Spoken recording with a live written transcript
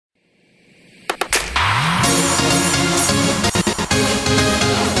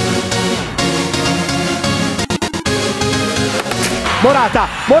Morata,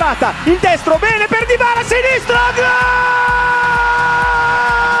 il destro, bene per Dybala, sinistro, gol!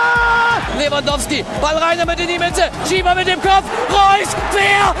 Lewandowski, Ball rein damit in die Mitte, Schieber mit dem Kopf, Reus,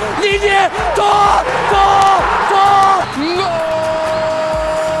 quer, Linie, Tor,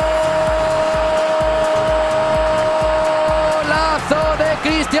 Golazo de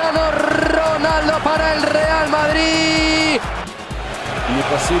Cristiano Ronaldo para el Real Madrid. Il est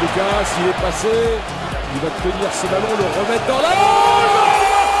passé Lucas, il est passé, il va tenir ce ballon, le remettre dans la...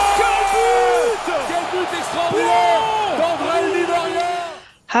 Quel but extraordinaire d'André Livoria.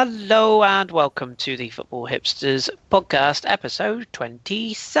 Hello and welcome to the Football Hipsters podcast, episode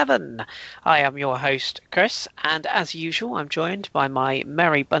 27. I am your host, Kris, and as usual, I'm joined by my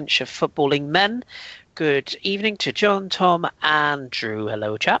merry bunch of footballing men. Good evening to John, Tom, and Drew.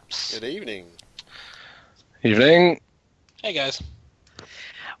 Hello, chaps. Good evening. Evening. Hey guys.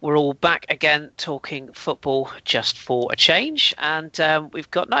 We're all back again talking football just for a change, and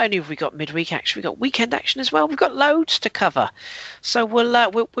we've got, not only have we got midweek action, we've got weekend action as well. We've got loads to cover, so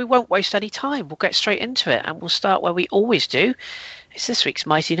we won't waste any time. We'll get straight into it, and we'll start where we always do. It's this week's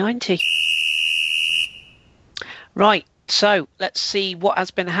Mighty 90. Right, so let's see what has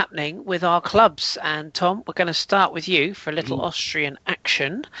been happening with our clubs. And Tom, we're going to start with you for a little Austrian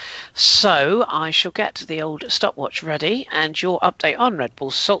action. So I shall get the old stopwatch ready, and your update on Red Bull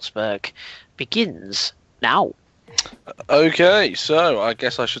Salzburg begins now. Okay, so I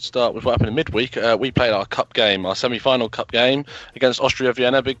guess I should start with what happened in midweek. We played our cup game, our semi-final cup game against Austria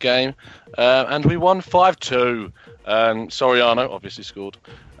Vienna, big game, and we won 5-2. Soriano obviously scored.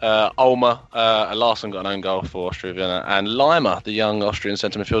 Ulmer, Larsson got an own goal for Austria Vienna, and Lima, the young Austrian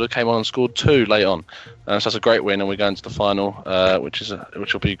centre midfielder, came on and scored 2 late on. So that's a great win, and we're going to the final, which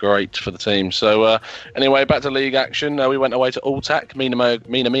will be great for the team. So anyway, back to league action. We went away to Altac.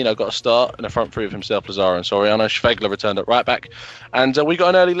 Minamino got a start in the front three of himself, Lazaro and Soriano. Schwegler returned at right back, and we got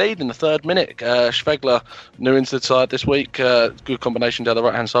an early lead in the 3rd minute. Schwegler, new into the side this week, good combination down the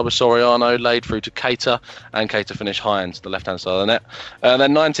right hand side with Soriano, laid through to Keita, and Keita finished high into the left hand side of the net. And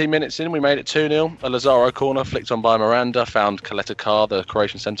then 19 minutes in, we made it 2-0. A Lazaro corner flicked on by Miranda, found Kaleta Carr, the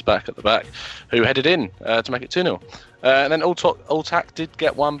Croatian centre back at the back, who headed in to make it 2-0. And then Altac did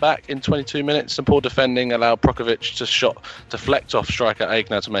get one back in 22 minutes. Some poor defending allowed Prokovic to deflect off striker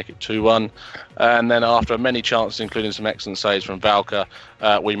Aigner to make it 2-1. And then after many chances, including some excellent saves from Valka,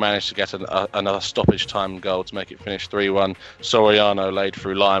 we managed to get another stoppage time goal to make it finish 3-1. Soriano laid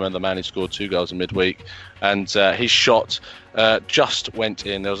through Lima, the man who scored 2 goals in midweek. And his shot just went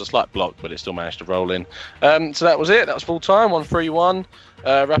in. There was a slight block, but it still managed to roll in. So that was it. That was full time, 1-3-1.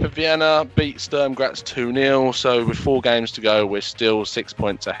 Rapid Vienna beat Sturm Graz 2-0, so with 4 games to go, we're still 6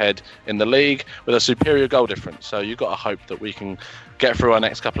 points ahead in the league with a superior goal difference. So you've got to hope that we can get through our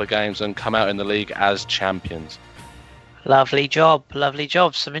next couple of games and come out in the league as champions. Lovely job.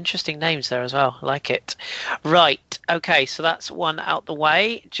 Some interesting names there as well. Like it. Right. Okay, so that's one out the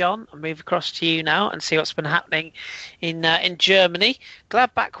way. John, I'll move across to you now and see what's been happening in Germany.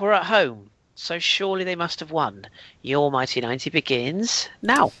 Gladbach were at home, so surely they must have won. Your Mighty 90 begins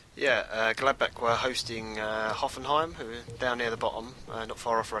now. Yeah, Gladbach were hosting Hoffenheim, who are down near the bottom, not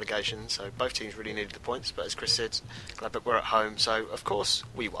far off relegation, so both teams really needed the points, but as Kris said, Gladbach were at home, so of course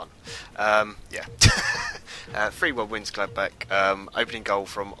we won. 3-1 wins Gladbach, opening goal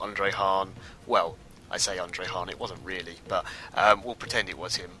from Andre Hahn. Well, I say Andre Hahn, it wasn't really, but we'll pretend it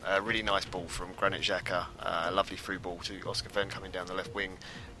was him. A really nice ball from Granit Xhaka, a lovely through ball to Oscar Venn coming down the left wing.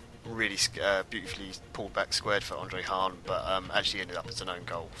 Really beautifully pulled back squared for Andre Hahn, but actually ended up as an own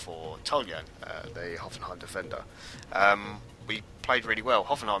goal for Toljan, the Hoffenheim defender. We played really well.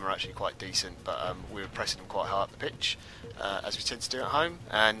 Hoffenheim are actually quite decent, but we were pressing them quite hard up the pitch, as we tend to do at home,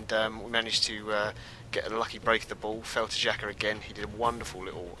 and we managed to get a lucky break of the ball, fell to Xhaka again. He did a wonderful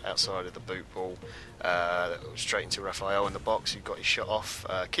little outside of the boot ball, straight into Raphael in the box, who got his shot off.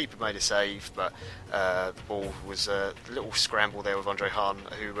 Keeper made a save, but the ball was a little scramble there with Andre Hahn,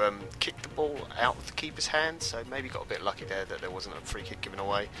 who kicked the ball out of the keeper's hand, so maybe got a bit lucky there that there wasn't a free kick given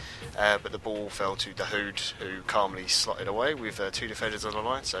away. But the ball fell to Dahoud, who calmly slotted away with 2 defenders on the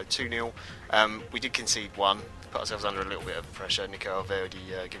line, so 2-0. We did concede 1. Put ourselves under a little bit of pressure. Nico Alverdi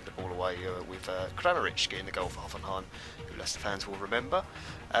giving the ball away with Kramaric getting the goal for Hoffenheim, who Leicester fans will remember.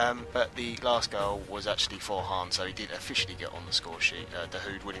 But the last goal was actually for Hahn, so he did officially get on the score sheet.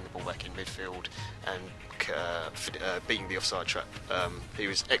 Dahoud winning the ball back in midfield and beating the offside trap. He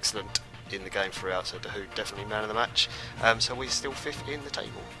was excellent in the game throughout, so Dahoud definitely man of the match. So we're still 5th in the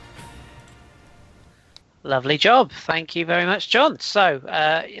table. Lovely job. Thank you very much, John. So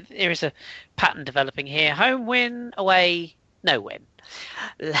there is a pattern developing here. Home win, away No win.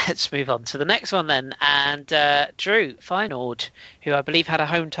 Let's move on to the next one then. And Drew Feyenoord, who I believe had a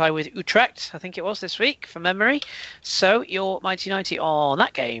home tie with Utrecht, I think it was this week, from memory. So your Mighty 90 on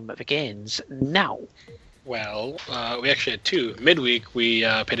that game begins now. Well, we actually had two. Midweek, we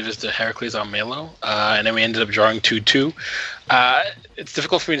paid a visit to Heracles on Melo, and then we ended up drawing 2-2. It's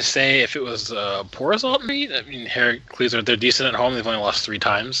difficult for me to say if it was a poor result. I mean, Heracles they're decent at home. They've only lost 3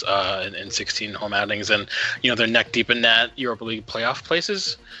 times in 16 home outings, and they're neck deep in that Europa League playoff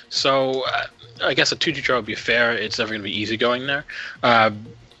places. So I guess a 2-2 draw would be fair. It's never going to be easy going there.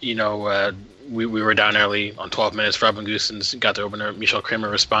 We were down early on 12 minutes. Robin Goossens got the opener. Michel Kramer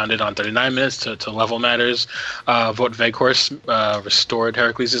responded on 39 minutes to level matters. Wout Weghorst restored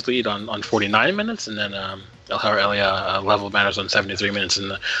Heracles' lead on 49 minutes, and then Elhar Elia level matters on 73 minutes,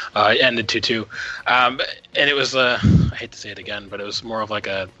 and ended 2-2. And it was, I hate to say it again, but it was more of like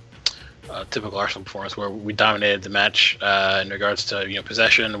a typical Arsenal performance where we dominated the match in regards to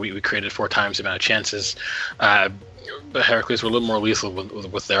possession. We created 4 times the amount of chances. But Heracles were a little more lethal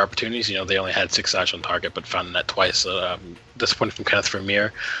with their opportunities. They only had 6 shots on target, but found the net twice. Disappointing from Kenneth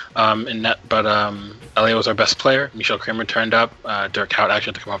Vermeer in net. But Elia was our best player. Michel Kramer turned up. Dirk Hout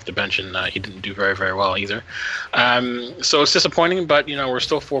actually had to come off the bench, and he didn't do very, very well either. So it's disappointing, but we're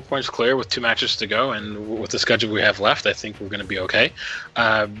still 4 points clear with 2 matches to go, and with the schedule we have left, I think we're going to be okay.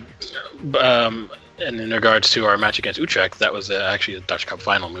 And in regards to our match against Utrecht, that was actually a Dutch Cup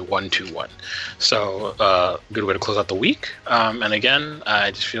final, and we won 2-1. So good way to close out the week. And again, I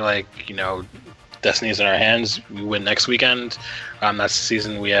just feel like, destiny's in our hands. We win next weekend. That's the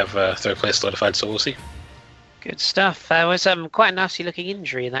season we have 3rd place solidified, so we'll see. Good stuff. There was quite a nasty-looking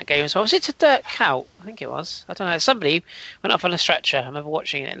injury in that game as well. Was it to Dirk Hout? I think it was. I don't know. Somebody went off on a stretcher. I remember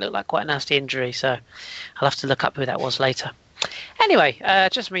watching it. It looked like quite a nasty injury, so I'll have to look up who that was later. Anyway,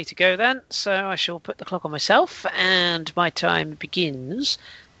 just me to go then, so I shall put the clock on myself, and my time begins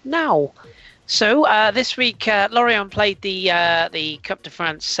now. So this week, Lorient played the Coupe de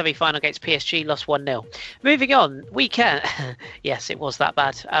France semi-final against PSG, lost 1-0. Moving on, weekend. Yes, it was that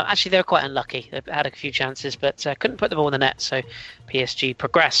bad. Actually, they were quite unlucky. They had a few chances, but couldn't put the ball in the net, so PSG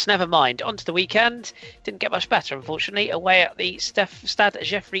progressed. Never mind. On to the weekend. Didn't get much better, unfortunately. Away at the Stade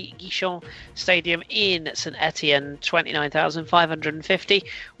Geoffroy Guichon Stadium in St Etienne, 29,550.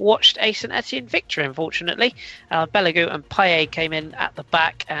 Watched a St Etienne victory, unfortunately. Bellagou and Payet came in at the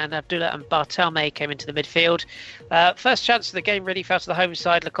back, and Abdullah and Barthelme came into the midfield. First chance of the game really fell to the home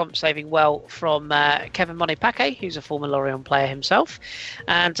side. Lecomte saving well from Kevin Monepake, who's a former Lorient player himself.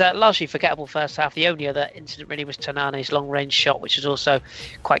 And largely forgettable first half. The only other incident really was Tanane's long-range shot, which was also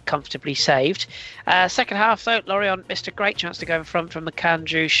quite comfortably saved. Second half, though, Lorient missed a great chance to go in front from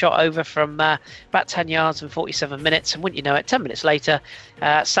McAndrew. Shot over from about 10 yards in 47 minutes. And wouldn't you know it, 10 minutes later,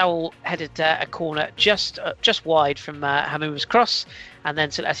 Saul headed a corner just wide from Hamoum's cross. And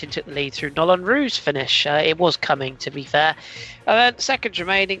then St Etienne took the lead through Nolan Roux's finish. It was coming, to be fair. Seconds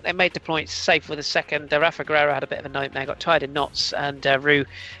remaining, they made the points safe with a second. Rafa Guerreiro had a bit of a nightmare, got tied in knots, and Roux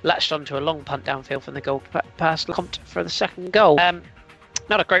latched onto a long punt downfield from the goal past Lecomte for the second goal.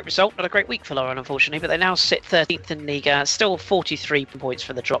 Not a great result, not a great week for Lorient, unfortunately, but they now sit 13th in Ligue, still 43 points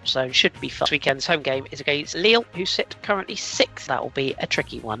from the drop zone. Should be fun. This weekend's home game is against Lille, who sit currently 6th. That will be a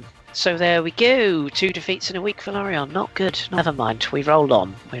tricky one. So there we go. 2 defeats in a week for Lorient. Not good. Never mind. We roll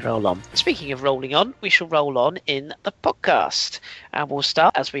on. Speaking of rolling on, we shall roll on in the podcast. And we'll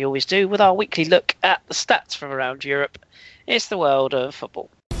start, as we always do, with our weekly look at the stats from around Europe. It's the world of football.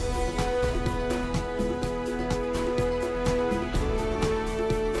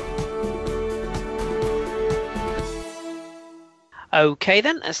 Okay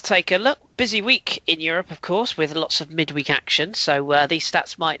then, let's take a look. Busy week in Europe, of course, with lots of midweek action. So these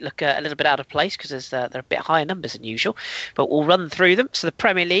stats might look a little bit out of place because they're a bit higher numbers than usual. But we'll run through them. So the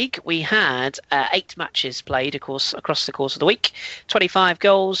Premier League, we had 8 matches played, of course, across the course of the week. 25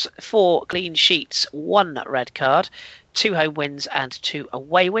 goals, 4 clean sheets, 1 red card. 2 home wins and 2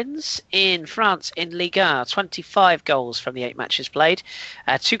 away wins. In France, in Ligue 1, 25 goals from the 8 matches played.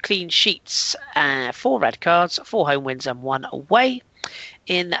 2 clean sheets, 4 red cards, 4 home wins and 1 away.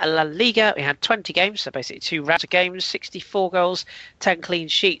 In La Liga, we had 20 games, so basically 2 rounds of games, 64 goals, 10 clean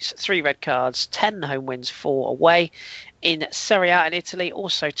sheets, 3 red cards, 10 home wins, 4 away. In Serie A in Italy,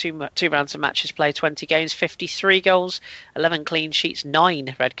 also 2 rounds of matches played, 20 games, 53 goals, 11 clean sheets,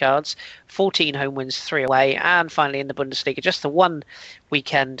 9 red cards, 14 home wins, 3 away. And finally in the Bundesliga, just the one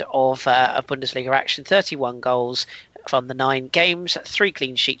weekend of Bundesliga action, 31 goals, from the 9 games, 3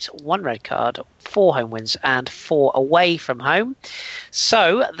 clean sheets, 1 red card, 4 home wins and 4 away from home.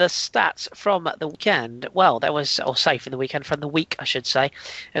 So the stats from the weekend, well, there was, or say from the weekend, from the week I should say,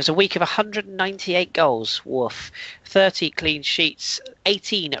 it was a week of 198 goals, woof, 30 clean sheets,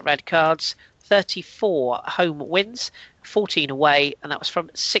 18 red cards, 34 home wins, 14 away, and that was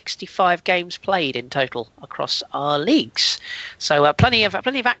from 65 games played in total across our leagues. So plenty of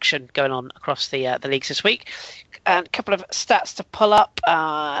action going on across the leagues this week. And a couple of stats to pull up.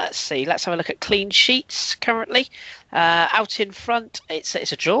 Let's see. Let's have a look at clean sheets currently. Out in front, it's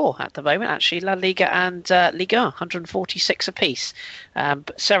a draw at the moment, actually. La Liga and Ligue 146 apiece.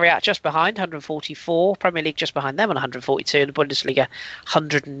 Serie A just behind, 144. Premier League just behind them on 142. And the Bundesliga,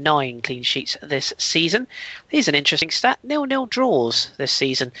 109 clean sheets this season. Here's an interesting stat. 0-0 draws this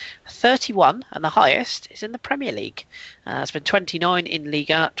season. 31, and the highest is in the Premier League. It's been 29 in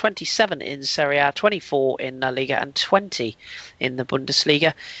Liga, 27 in Serie A, 24 in La Liga, and 20 in the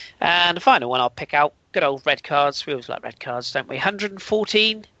Bundesliga. And the final one I'll pick out, good old red cards. We always like red cards, don't we?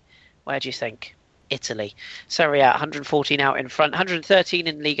 114. Where do you think? Italy. Serie A, 114 out in front, 113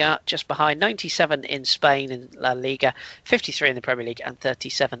 in Liga, just behind, 97 in Spain in La Liga, 53 in the Premier League, and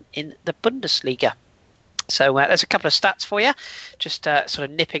 37 in the Bundesliga. So there's a couple of stats for you, just sort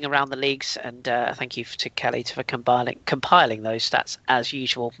of nipping around the leagues, and thank you to Kelly for compiling those stats as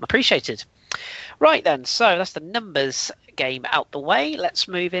usual. Appreciated. Right then, so that's the numbers game out the way. Let's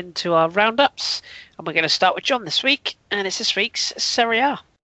move into our roundups, and we're going to start with John this week, and it's this week's Serie A.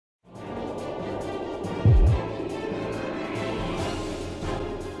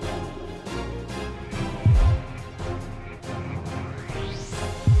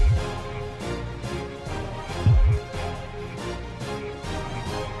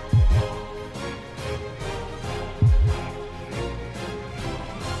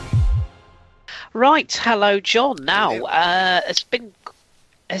 Right, hello, John. Now, it's been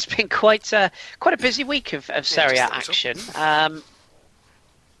quite a busy week of Serie A action.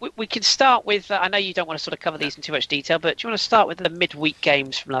 We can start with. I know you don't want to sort of cover these in too much detail, but do you want to start with the midweek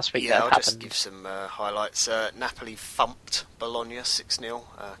games from last week? Yeah, I'll just give some highlights. Napoli thumped Bologna 6-0.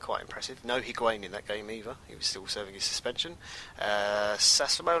 Quite impressive. No Higuain in that game either. He was still serving his suspension.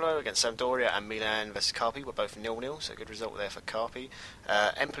 Sassuolo against Sampdoria and Milan versus Carpi were both 0-0, so a good result there for Carpi.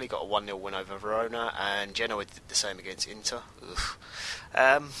 Empoli got a 1-0 win over Verona, and Genoa did the same against Inter.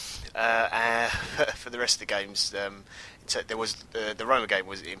 For the rest of the games, there was the Roma game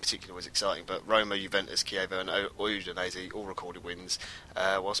in particular was exciting, but Roma, Juventus, Chievo and Udinese all recorded wins,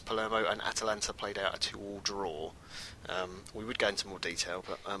 whilst Palermo and Atalanta played out a 2-2 draw. We would go into more detail,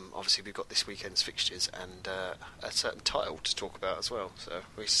 but obviously we've got this weekend's fixtures and a certain title to talk about as well, so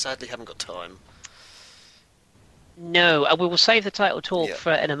we sadly haven't got time. No, we will save the title talk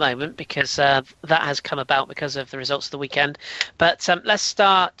for in a moment, because that has come about because of the results of the weekend. But let's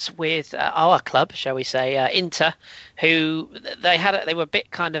start with our club, shall we say, Inter, who they were a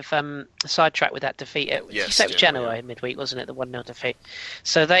bit kind of sidetracked with that defeat. You said it was Genoa in midweek, wasn't it? The 1-0 defeat.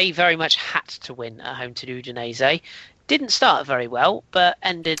 So they very much had to win at home to Udinese. Didn't start very well, but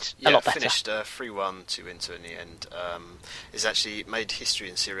ended a lot better. Finished 3-1 to Inter in the end. It's actually made history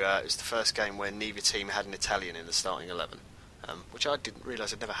in Serie A. It was the first game where neither team had an Italian in the starting 11, which I didn't realise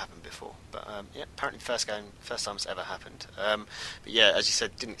had never happened before. But apparently first time it's ever happened. But yeah, as you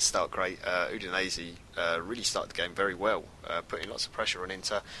said, didn't start great. Udinese really started the game very well, putting lots of pressure on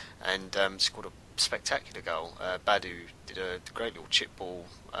Inter, and scored a spectacular goal. Badu did a great little chip ball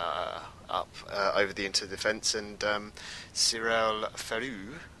up over the Inter defence, and Cyril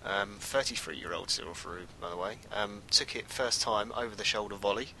Ferrou, 33-year-old Cyril Ferrou, by the way, took it first time over the shoulder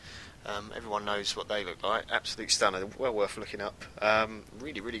volley. Everyone knows what they look like. Absolute stunner. Well worth looking up.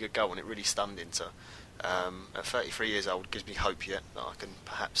 Really, really good goal, and it really stunned Inter. At 33 years old, gives me hope yet that I can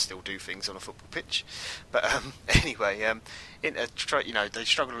perhaps still do things on a football pitch. But anyway, Inter, they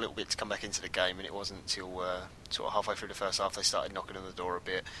struggled a little bit to come back into the game, and it wasn't until sort of halfway through the first half they started knocking on the door a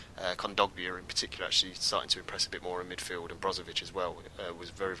bit. Kondogbia in particular actually starting to impress a bit more in midfield, and Brozovic as well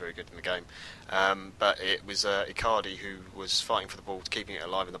was very, very good in the game. But it was Icardi who was fighting for the ball, keeping it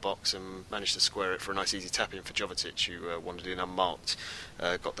alive in the box, and managed to square it for a nice easy tap in for Jovetic, who wandered in unmarked,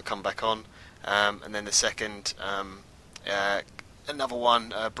 got the comeback on. And then the second, another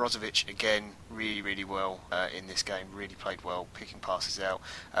one, Brozovic again, really, really well in this game, really played well, picking passes out,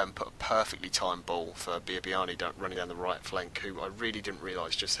 put a perfectly timed ball for Biabiani running down the right flank, who I really didn't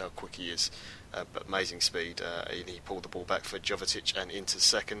realise just how quick he is, but amazing speed, and he pulled the ball back for Jovetic and into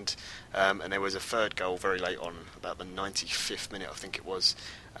second, and there was a third goal very late on, about the 95th minute I think it was,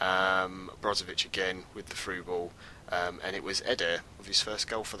 Brozovic again with the through ball, and it was Eder with his first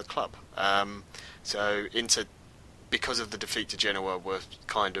goal for the club. So Inter because of the defeat to Genoa, were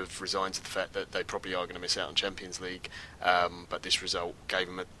kind of resigned to the fact that they probably are going to miss out on Champions League. But this result gave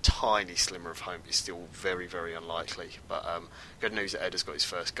them a tiny slimmer of hope. It's still very, very unlikely. But good news that Eder's got his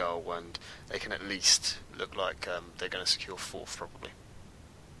first goal, and they can at least look like they're going to secure fourth, probably.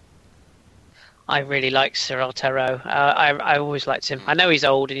 I really like Cyril Terreau. I always liked him. I know he's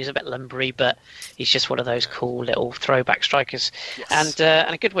old and he's a bit lumbery, but he's just one of those cool little throwback strikers. Yes.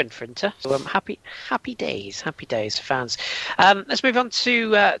 And a good win for Inter. So happy days for fans. Let's move on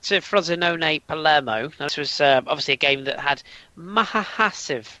to Frosinone Palermo. This was obviously a game that had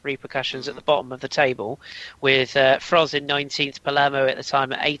massive repercussions at the bottom of the table, with Fros in 19th, Palermo at the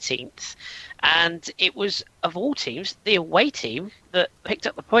time at 18th. And it was, of all teams, the away team that picked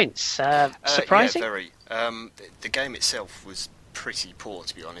up the points. Surprising? Yeah, very. The game itself was pretty poor,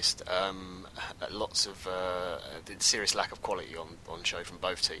 to be honest. Lots of serious lack of quality on show from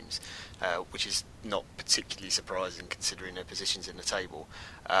both teams, which is not particularly surprising considering their positions in the table.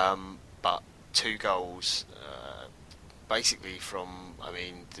 But 2 goals, basically from,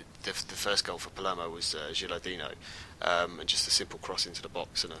 the first goal for Palermo was Gilardino. And just a simple cross into the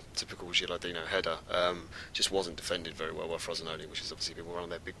box and a typical Gilardino header. Just wasn't defended very well by Frosinone, which has obviously been one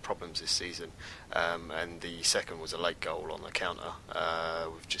of their big problems this season. And the second was a late goal on the counter,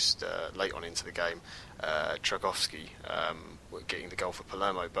 with just late on into the game, Tragowski getting the goal for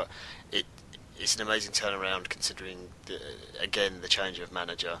Palermo. But it's an amazing turnaround considering, the change of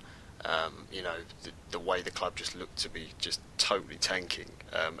manager. The way the club just looked to be just totally tanking,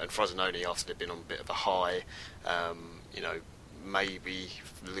 and Frosinone, after they'd been on a bit of a high, maybe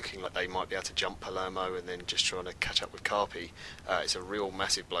looking like they might be able to jump Palermo and then just trying to catch up with Carpi, it's a real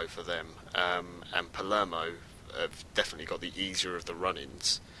massive blow for them, and Palermo have definitely got the easier of the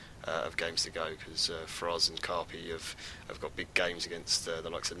run-ins of games to go, because Fros and Carpi have got big games against the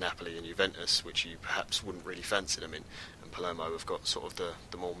likes of Napoli and Juventus, which you perhaps wouldn't really fancy them in. Palermo have got sort of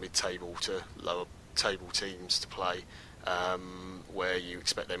the more mid-table to lower table teams to play, where you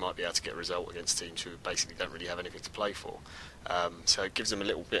expect they might be able to get a result against teams who basically don't really have anything to play for. So it gives them a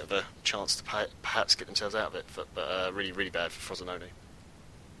little bit of a chance to perhaps get themselves out of it, but really, really bad for Frosinone.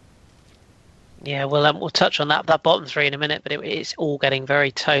 Yeah, well, we'll touch on that bottom 3 in a minute, but it's all getting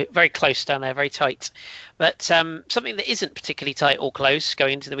very close down there, very tight. But something that isn't particularly tight or close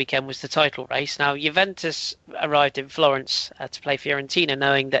going into the weekend was the title race. Now, Juventus arrived in Florence to play Fiorentina,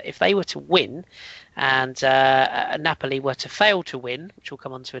 knowing that if they were to win and Napoli were to fail to win, which we'll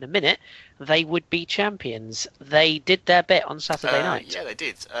come on to in a minute, they would be champions. They did their bit on Saturday night. Yeah, they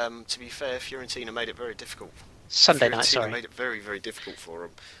did. To be fair, Fiorentina made it very difficult. Sunday night, sorry. Made it very, very difficult for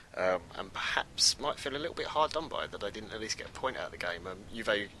them. And perhaps might feel a little bit hard done by that they didn't at least get a point out of the game.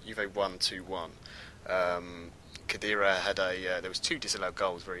 Juve won 2-1. Khedira had there was 2 disallowed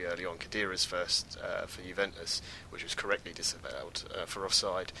goals very early on. Khedira's first for Juventus, which was correctly disallowed for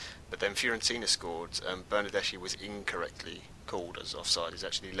offside. But then Fiorentina scored, and Bernardeschi was incorrectly called as offside. He's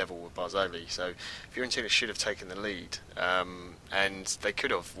actually level with Barzagli. So Fiorentina should have taken the lead, and they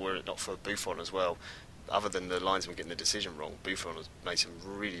could have, were it not for Buffon as well. Other than the linesman getting the decision wrong, Buffon has made some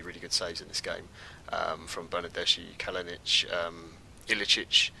really, really good saves in this game, from Bernardeschi, Kalinic,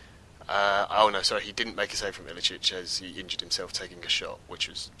 Ilicic. He didn't make a save from Ilicic as he injured himself taking a shot, which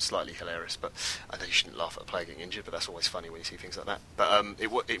was slightly hilarious. But I know you shouldn't laugh at a player getting injured, but that's always funny when you see things like that. But it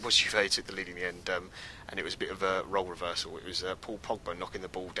was Juve who took the lead in the end, and it was a bit of a role reversal. It was Paul Pogba knocking the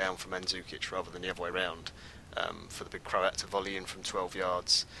ball down for Mandzukic rather than the other way around, for the big Croat to volley in from 12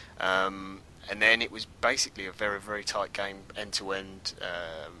 yards. And then it was basically a very, very tight game, end to end.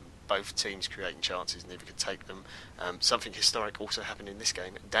 Both teams creating chances, neither could take them. Something historic also happened in this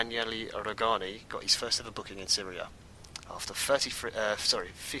game. Daniele Rogani got his first ever booking in Serie after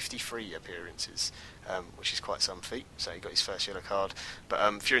 53 appearances, which is quite some feat. So he got his first yellow card. But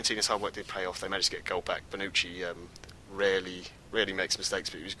Fiorentina's hard work did pay off. They managed to get a goal back. Bonucci rarely makes mistakes,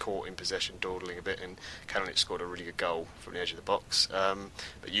 but he was caught in possession, dawdling a bit, and Kalinic scored a really good goal from the edge of the box.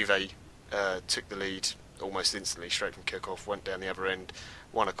 But Juve took the lead almost instantly, straight from kick-off, went down the other end,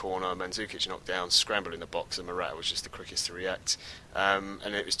 won a corner, Mandzukic knocked down, scrambled in the box, and Morata was just the quickest to react.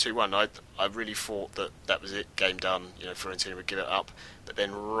 And it was 2-1. I really thought that was it, game done, Fiorentina would give it up. But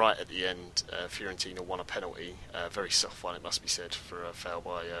then right at the end, Fiorentina won a penalty, a very soft one, it must be said, for a foul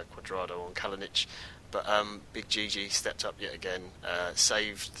by Cuadrado on Kalinic. But Big Gigi stepped up yet again,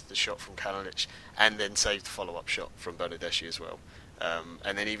 saved the shot from Kalinic, and then saved the follow-up shot from Bernardeschi as well.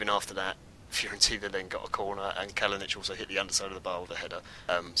 And then even after that, Fiorentina then got a corner, and Kalinic also hit the underside of the bar with a header.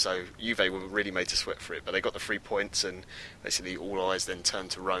 So Juve were really made to sweat for it, but they got the 3 points, and basically all eyes then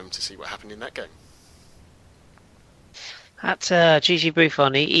turned to Rome to see what happened in that game. That Gigi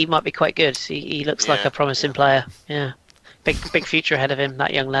Buffon, he might be quite good. He looks like a promising player. Yeah. Big future ahead of him,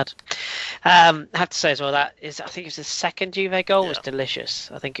 that young lad. I have to say as well, I think it was the second Juve goal was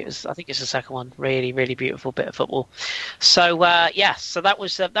delicious. I think it's the second one. Really, really beautiful bit of football. So so that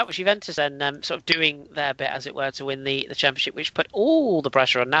was Juventus then, sort of doing their bit, as it were, to win the championship, which put all the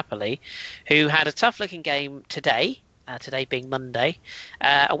pressure on Napoli, who had a tough looking game today. Today being Monday,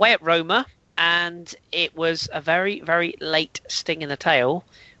 away at Roma. And it was a very, very late sting in the tail,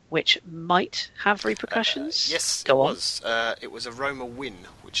 which might have repercussions. Yes, Go it on. was. It was a Roma win,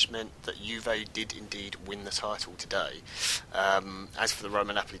 which meant that Juve did indeed win the title today. As for the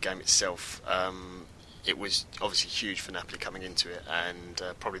Roma-Napoli game itself, it was obviously huge for Napoli coming into it, and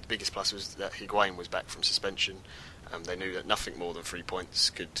probably the biggest plus was that Higuain was back from suspension. They knew that nothing more than 3 points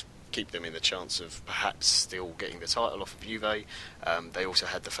could keep them in the chance of perhaps still getting the title off of Juve. They also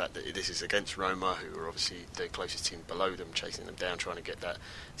had the fact that this is against Roma, who are obviously the closest team below them, chasing them down, trying to get that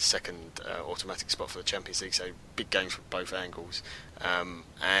second automatic spot for the Champions League. So big games from both angles.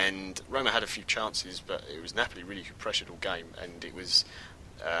 And Roma had a few chances, but it was Napoli really who pressured all game, and it was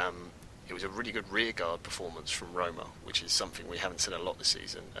a really good rearguard performance from Roma, which is something we haven't seen a lot this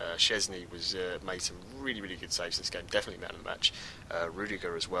season. Szczesny made some really, really good saves this game, definitely man of the match.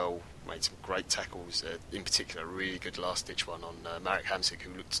 Rudiger as well made some great tackles, in particular a really good last-ditch one on Marek Hamsik,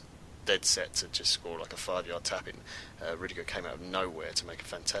 who looked dead set to just score like a 5-yard tap-in. Rudiger came out of nowhere to make a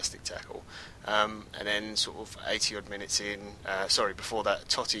fantastic tackle. And then sort of 80-odd minutes in, before that,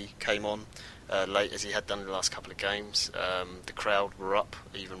 Totti came on. Late as he had done in the last couple of games, the crowd were up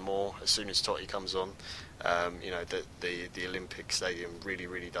even more as soon as Totti comes on. The Olympic Stadium really,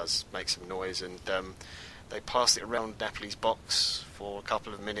 really does make some noise, and they passed it around Napoli's box for a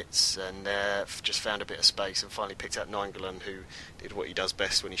couple of minutes and just found a bit of space and finally picked out Nainggolan, who did what he does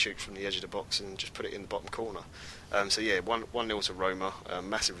best when he shoots from the edge of the box and just put it in the bottom corner. 1-0 to Roma,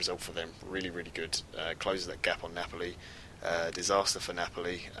 massive result for them, really, really good. Closes that gap on Napoli, disaster for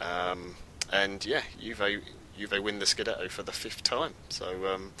Napoli. And Juve win the Scudetto for the 5th time.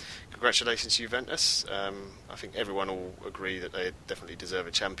 So congratulations, Juventus. I think everyone will agree that they definitely deserve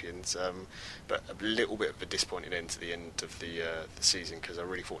a champions. But a little bit of a disappointing end to the end of the season, because I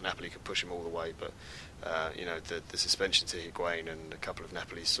really thought Napoli could push them all the way. But the suspension to Higuain and a couple of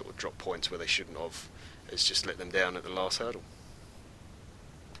Napoli's sort of drop points where they shouldn't have has just let them down at the last hurdle.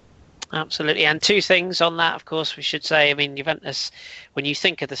 Absolutely. And two things on that, of course, we should say. I mean, Juventus, when you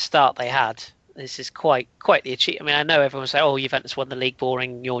think of the start they had, this is quite the achievement. I mean, I know everyone will say, oh, Juventus won the league,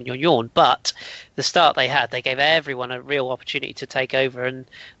 boring, yawn. But the start they had, they gave everyone a real opportunity to take over, and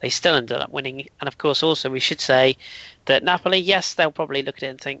they still ended up winning. And, of course, also we should say that Napoli, yes, they'll probably look at it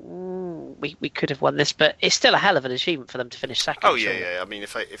and think, we could have won this, but it's still a hell of an achievement for them to finish second. Oh, yeah. I mean,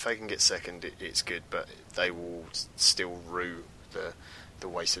 if they can get second, it's good, but they will still rue the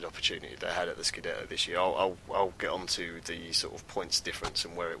wasted opportunity they had at the Scudetto this year. I'll get on to the sort of points difference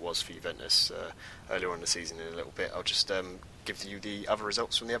and where it was for Juventus earlier on in the season in a little bit. I'll just give you the other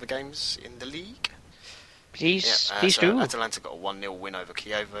results from the other games in the league. Please so do. Atalanta got a 1-0 win over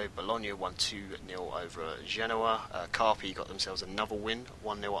Chievo. Bologna won 2-0 over Genoa. Carpi got themselves another win,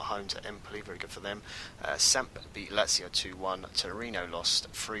 1-0 at home to Empoli, very good for them. Samp beat Lazio 2-1. Torino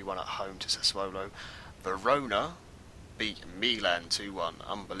lost 3-1 at home to Sassuolo. Verona beat Milan 2-1,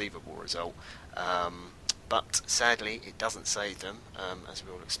 unbelievable result. But sadly, it doesn't save them, as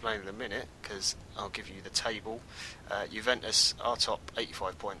we will explain in a minute, because I'll give you the table. Juventus are top,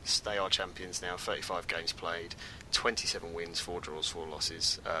 85 points. They are champions now, 35 games played, 27 wins, 4 draws, 4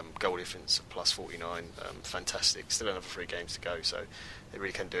 losses. Goal difference of plus 49, fantastic. Still another 3 games to go, so they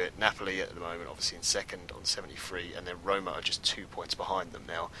really can do it. Napoli at the moment, obviously in second on 73, and then Roma are just 2 points behind them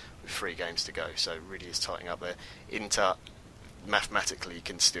now with 3 games to go, so really is tightening up there. Inter mathematically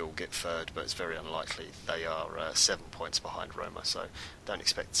can still get third, but it's very unlikely. They are 7 points behind Roma, so don't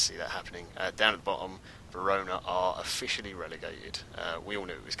expect to see that happening. Down at the bottom, Verona are officially relegated. We all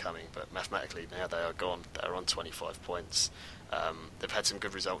knew it was coming, but mathematically now they are gone. They're on 25 points. They've had some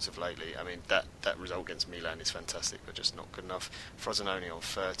good results of lately. I mean, that result against Milan is fantastic, but just not good enough. Frosinone on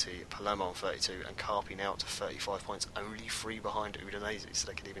 30, Palermo on 32, and Carpi now to 35 points, only 3 behind Udinese, so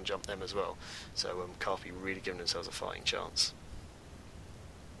they could even jump them as well. So Carpi really giving themselves a fighting chance.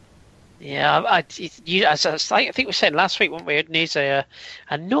 Yeah, I think we said last week, weren't we? Udinese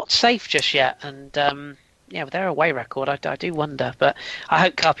are not safe just yet, and with their away record, I do wonder. But I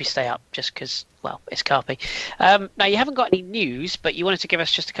hope Carpi stay up, just because, well, it's Carpi. Now, you haven't got any news, but you wanted to give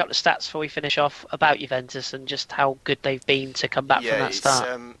us just a couple of stats before we finish off about Juventus and just how good they've been to come back from that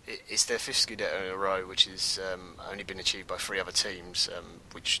start. It's their 5th Scudetto in a row, which has only been achieved by 3 other teams,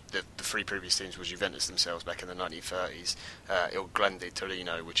 which the 3 previous teams was Juventus themselves back in the 1930s, Il Grande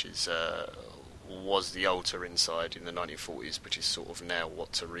Torino, which is... was the old Turin side in the 1940s, which is sort of now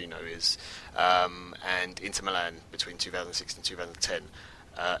what Torino is, and Inter Milan between 2006 and 2010.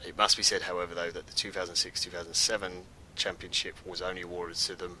 It must be said, however, though, that the 2006-2007 championship was only awarded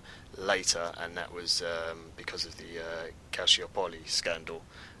to them later, and that was because of the Calciopoli scandal.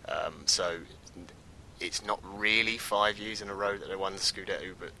 So it's not really 5 years in a row that they won the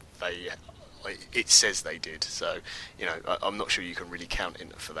Scudetto, but it says they did. So, I'm not sure you can really count in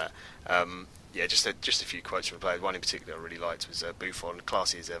for that. Just a few quotes from players. One in particular I really liked was Buffon,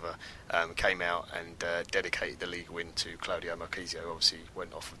 classy as ever, came out and dedicated the league win to Claudio Marchisio. Obviously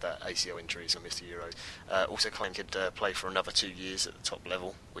went off with that ACL injury, so missed the Euros. Also claimed he could play for another 2 years at the top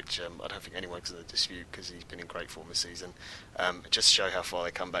level, which I don't think anyone's going to dispute because he's been in great form this season. Just to show how far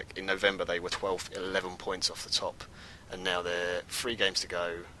they come back. In November they were 12th, 11 points off the top, and now they're 3 games to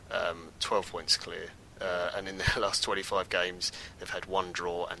go, 12 points clear. And in their last 25 games, they've had 1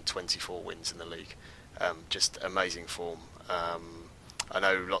 draw and 24 wins in the league. Just amazing form. I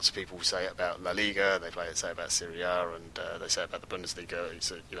know lots of people say it about La Liga, they say it about Serie A, and they say about the Bundesliga.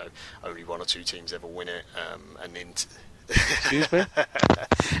 It's only 1 or 2 teams ever win it. Excuse me?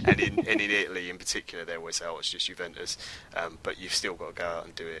 and in Italy, in particular, they always say, "Oh, it's just Juventus," but you've still got to go out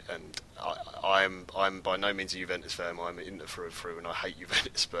and do it. And I'm by no means a Juventus fan. I'm in it through and through, and I hate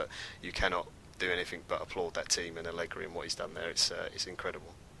Juventus, but you cannot do anything but applaud that team and Allegri and what he's done there. It's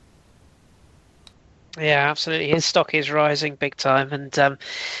incredible. Yeah, absolutely. His stock is rising big time, and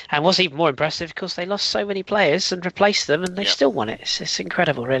what's even more impressive, of course, they lost so many players and replaced them, and they still won it. It's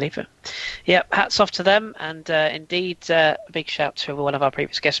incredible, really. But yeah, hats off to them, and indeed, a big shout to one of our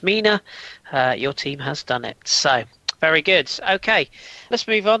previous guests, Mina. Your team has done it. So very good. Okay, let's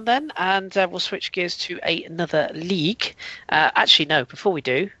move on then, and we'll switch gears to another league. Actually, no. Before we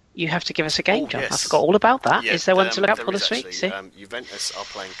do, you have to give us a game, John. Yes. I forgot all about that. Yeah, is there one to look up for this week? Juventus are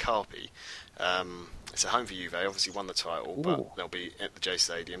playing Carpi. It's a home for Juve. Obviously won the title, but they'll be at the J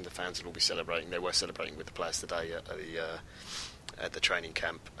Stadium. The fans will all be celebrating. They were celebrating with the players today at the training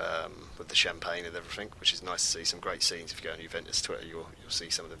camp with the champagne and everything, which is nice to see. Some great scenes. If you go on Juventus Twitter, you'll see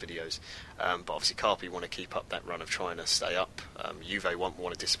some of the videos. But obviously Carpi want to keep up that run of trying to stay up. Juve want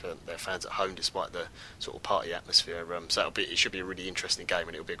to discipline their fans at home despite the sort of party atmosphere. So it should be a really interesting game,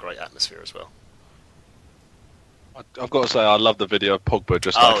 and it'll be a great atmosphere as well. I've got to say, I love the video of Pogba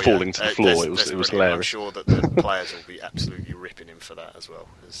just falling to the floor. It was hilarious. I'm sure that the players will be absolutely ripping him for that as well.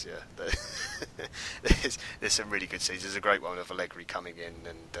 There's some really good scenes. There's a great one of Allegri coming in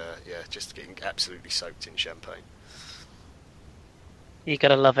and just getting absolutely soaked in champagne. You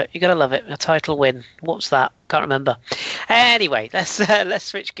gotta love it. You gotta love it. A title win. What's that? Can't remember. Anyway, let's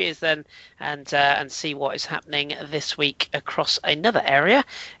switch gears then and see what is happening this week across another area.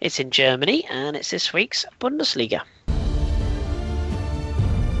 It's in Germany, and it's this week's Bundesliga.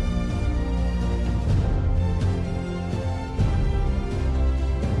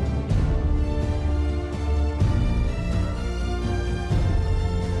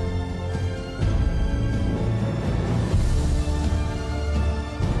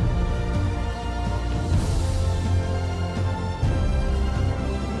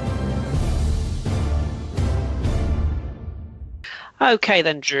 Okay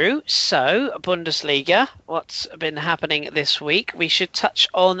then, Drew. So, Bundesliga, what's been happening this week? We should touch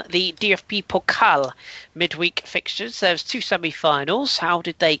on the DFB Pokal midweek fixtures. There's 2 semi-finals. How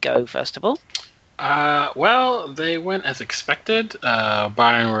did they go, first of all? Well, they went as expected.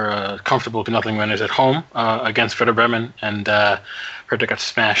 Bayern were comfortable 2-0 winners at home against Werder Bremen, and Hertha got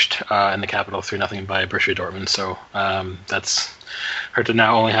smashed in the capital 3-0 by Borussia Dortmund. So that's Hertha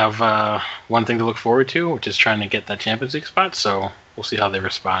now only have one thing to look forward to, which is trying to get that Champions League spot. So we'll see how they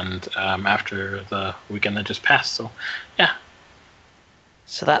respond after the weekend that just passed. So, yeah.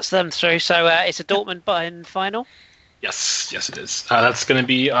 So that's them through. So it's a Dortmund-Bayern final? Yes, it is. That's going to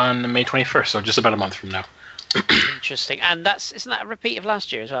be on May 21st, so just about a month from now. Interesting. And isn't that a repeat of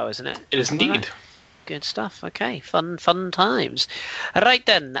last year as well, isn't it? It is indeed. Good stuff. Okay, fun times. Right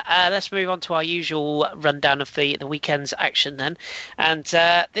then, let's move on to our usual rundown of the weekend's action then. And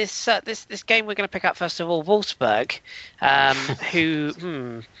this game we're going to pick up first of all, Wolfsburg,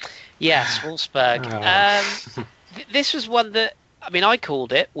 yes, Wolfsburg. This was one that I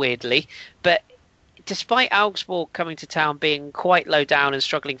called it weirdly, but despite Augsburg coming to town being quite low down and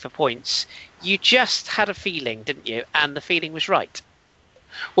struggling for points, you just had a feeling, didn't you? And the feeling was right.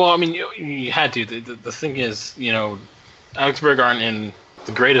 Well, I mean, you had to. The thing is, Augsburg aren't in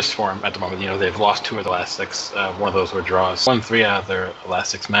the greatest form at the moment. They've lost 2 of the last 6. One of those were draws. Won 3 out of their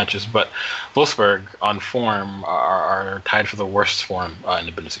last 6 matches. But Wolfsburg, on form, are tied for the worst form in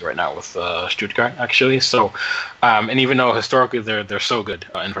the Bundesliga right now with Stuttgart, actually. So, and even though historically they're so good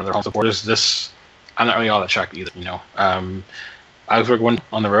in front of their home supporters, I'm not really all that shocked either. Augsburg won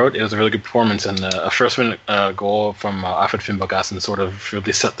on the road. It was a really good performance, and a first-minute goal from Alfred Finnbogason sort of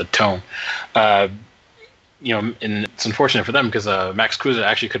really set the tone. And it's unfortunate for them because Max Kruse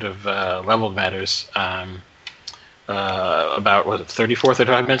actually could have leveled matters about 34,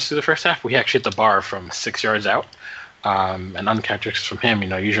 35 minutes through the first half. We actually hit the bar from 6 yards out, and uncharacteristic from him.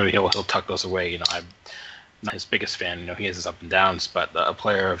 Usually he'll tuck those away. I'm not his biggest fan. He has his up and downs, but a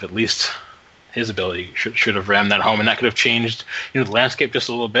player of at least his ability should have rammed that home, and that could have changed the landscape just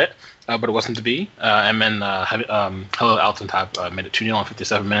a little bit, but it wasn't to be. And then Hello Altentop made it 2-0 in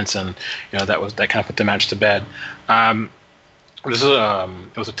 57 minutes, and that kind of put the match to bed. It was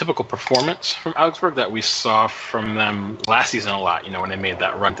a typical performance from Augsburg that we saw from them last season a lot. When they made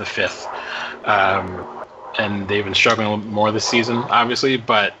that run to 5th. And they've been struggling a little more this season, obviously,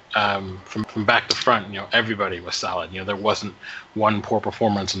 but from back to front, everybody was solid. There wasn't one poor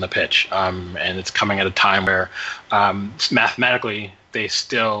performance on the pitch, and it's coming at a time where mathematically they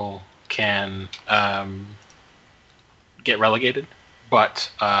still can get relegated,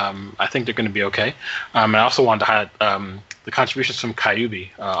 but I think they're going to be okay. I also wanted to highlight the contributions from Kayubi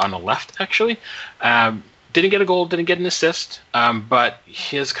on the left, actually. Didn't get a goal, didn't get an assist, but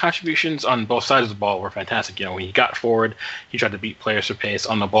his contributions on both sides of the ball were fantastic. When he got forward, he tried to beat players for pace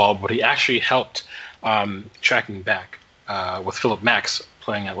on the ball, but he actually helped tracking back with Philip Max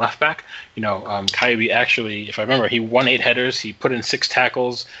playing at left back. Kayubi actually, if I remember, he won 8 headers, he put in 6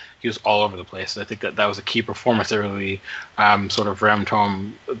 tackles, he was all over the place. I think that was a key performance that really sort of rammed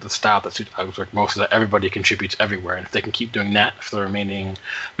home the style that suits Augsburg most, is that everybody contributes everywhere, and if they can keep doing that for the remaining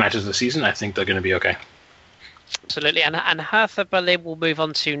matches of the season, I think they're going to be okay. Absolutely, and Hertha Berlin will move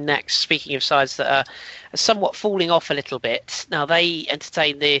on to next. Speaking of sides that are somewhat falling off a little bit, now they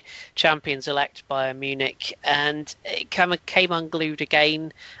entertain the champions-elect Bayern Munich, and it came unglued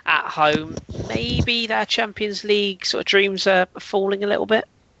again at home. Maybe their Champions League sort of dreams are falling a little bit.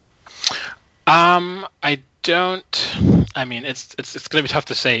 I don't. I mean, it's going to be tough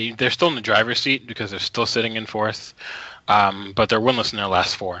to say. They're still in the driver's seat because they're still sitting in 4th. But they're winless in their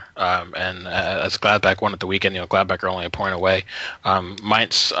last 4. And as Gladbach won at the weekend, Gladbach are only a point away.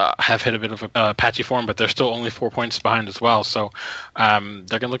 Mainz have hit a bit of a patchy form, but they're still only 4 points behind as well. So they're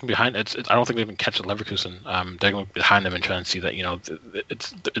going to look behind. I don't think they can catch Leverkusen. They're going to look behind them and try and see that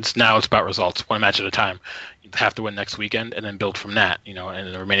it's about results, one match at a time. You have to win next weekend and then build from that.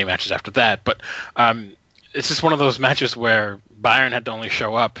 And the remaining matches after that. But it's just one of those matches where Bayern had to only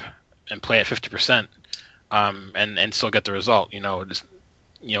show up and play at 50%. And still get the result. Robert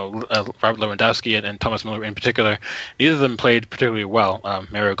Lewandowski and Thomas Müller in particular, neither of them played particularly well.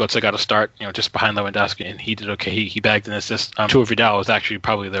 Mario Götze got a start, just behind Lewandowski, and he did okay. He bagged an assist. Tua Vidal was actually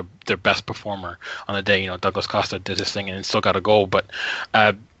probably their best performer on the day. Douglas Costa did his thing and still got a goal, but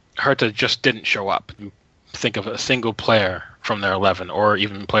Hertha just didn't show up. Think of a single player from their 11, or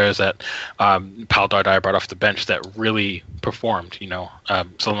even players that Paul Dardai brought off the bench that really performed.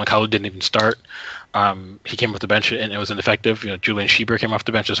 Solomon Kalou didn't even start. He came off the bench and it was ineffective. Julian Schieber came off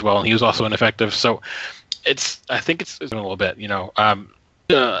the bench as well, and he was also ineffective. So I think it's a little bit.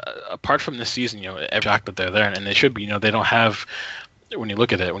 Apart from this season, every shock that they're there, and they should be. They don't have. When you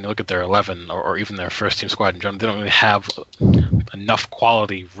look at their 11 or even their first team squad in general, they don't really have enough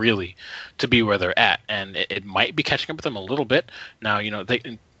quality really to be where they're at, and it might be catching up with them a little bit now.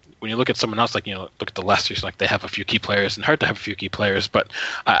 When you look at someone else, look at the Leicesters, they have a few key players, and Hertha have a few key players, but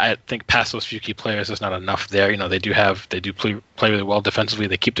I think past those few key players, there's not enough there. They do play really well defensively.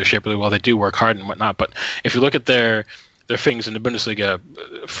 They keep their shape really well. They do work hard and whatnot. But if you look at their things in the Bundesliga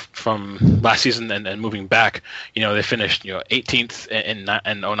from last season and moving back, they finished 18th in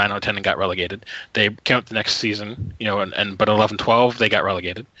 09-10 and got relegated. They came up the next season, but 11-12 they got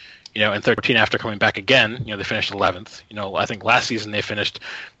relegated. And 13 after coming back again, they finished 11th. I think last season they finished,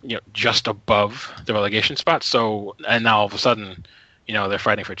 just above the relegation spot. So, and now all of a sudden, they're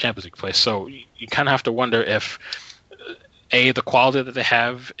fighting for a Champions League place. So you kind of have to wonder if A, the quality that they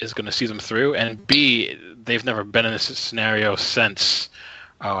have is going to see them through, and B, they've never been in this scenario since,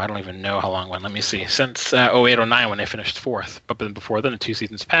 I don't even know how long when. Let me see. Since 08-09 when they finished 4th. But then before then, the 2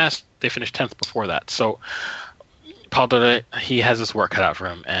 seasons past, they finished 10th before that. So Paul Dardai, he has his work cut out for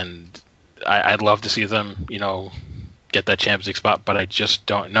him, and I'd love to see them, get that Champions League spot, but I just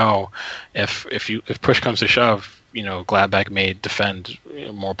don't know if push comes to shove. Gladbach may defend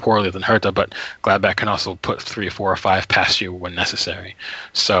more poorly than Hertha, but Gladbach can also put 3, 4, or 5 past you when necessary.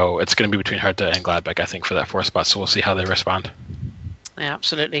 So it's going to be between Hertha and Gladbach, I think, for that 4th spot. So we'll see how they respond. Yeah,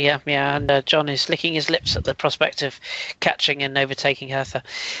 absolutely, yeah. And John is licking his lips at the prospect of catching and overtaking Hertha.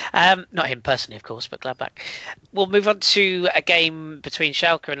 Not him personally, of course, but Gladbach. We'll move on to a game between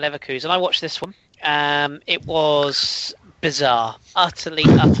Schalke and Leverkusen. I watched this one. It was bizarre, utterly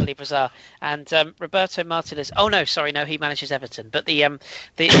bizarre. And Roberto Martinez. Oh no, sorry, no, he manages Everton. But the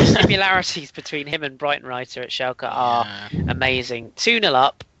similarities between him and Breitenreiter at Schalke are amazing. 2-0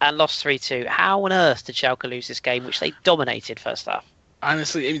 up and lost 3-2. How on earth did Schalke lose this game, which they dominated first half?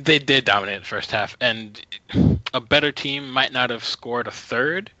 Honestly, they did dominate the first half, and a better team might not have scored a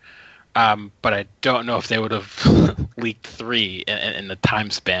third. But I don't know if they would have leaked 3 in the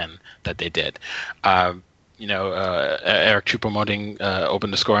time span that they did. Eric Choupo-Moting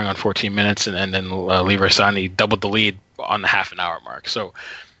opened the scoring on 14 minutes, and then Leroy Sané doubled the lead on the half an hour mark. So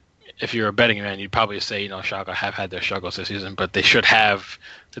if you're a betting man, you'd probably say, Schalke have had their struggles this season, but they should have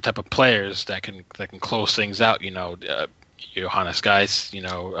the type of players that can close things out. Johannes Geis,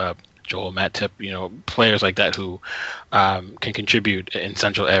 Joel Matip, players like that who can contribute in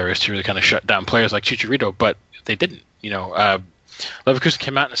central areas to really kind of shut down players like Chicharito, but they didn't. Leverkusen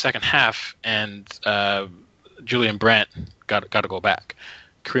came out in the second half, and Julian Brandt got to go back.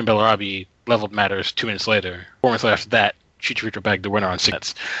 Karim Bellarabi leveled matters 2 minutes later. 4 minutes later after that, Chicharito bagged the winner on 6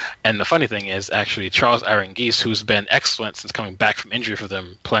 minutes. And the funny thing is, actually, Charles Aranguiz, who's been excellent since coming back from injury for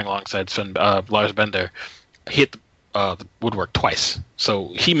them, playing alongside Lars Bender, he hit the woodwork twice. So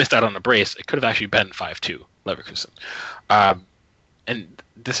he missed out on a brace. It could have actually been 5-2 Leverkusen. And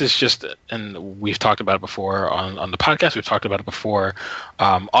this is just, and we've talked about it before on the podcast, we've talked about it before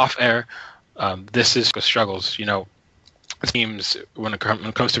off air. This is struggles, teams, when it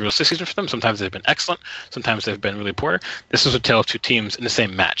comes to real season for them, sometimes they've been excellent, sometimes they've been really poor. This is a tale of 2 teams in the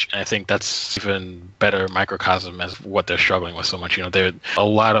same match, and I think that's even better microcosm as what they're struggling with so much. There are a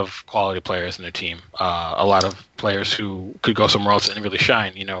lot of quality players in their team, a lot of players who could go somewhere else and really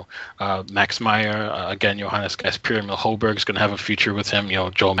shine. Max Meyer, again, Johannes Geis, Pierre-Emil Holberg is going to have a future with him.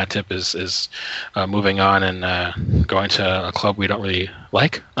 Joel Matip is moving on and going to a club we don't really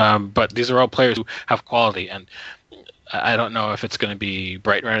like. But these are all players who have quality, and I don't know if it's going to be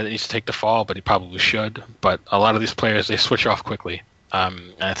Breitenreiter that needs to take the fall, but he probably should. But a lot of these players, they switch off quickly.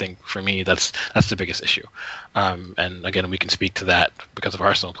 And I think for me, that's the biggest issue. And again, we can speak to that because of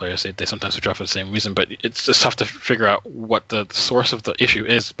Arsenal players. They sometimes switch off for the same reason, but it's just tough to figure out what the source of the issue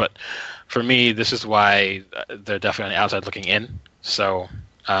is. But for me, this is why they're definitely on the outside looking in. So,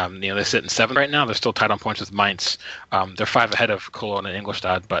 they sit in 7th right now. They're still tied on points with Mainz. They're 5 ahead of Cologne and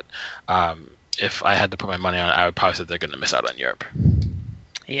Ingolstadt, but if I had to put my money on it, I would probably say they're going to miss out on Europe.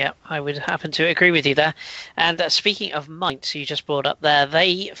 Yeah, I would happen to agree with you there. And speaking of Mainz, you just brought up there,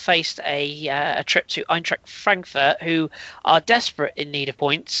 they faced a trip to Eintracht Frankfurt, who are desperate in need of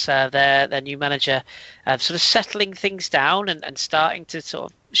points. Their new manager sort of settling things down and starting to sort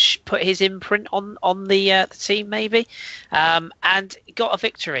of put his imprint on the team, maybe, and got a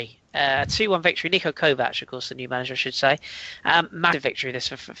victory. 2-1 victory. Niko Kovac, of course, the new manager, I should say. Massive victory this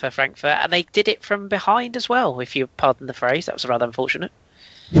for Frankfurt, and they did it from behind as well, if you pardon the phrase. That was rather unfortunate.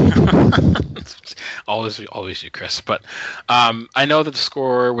 always you, Kris. But I know that the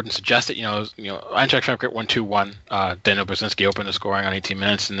score wouldn't suggest it. Eintracht Frankfurt 1-2-1. Daniel Brzezinski opened the scoring on 18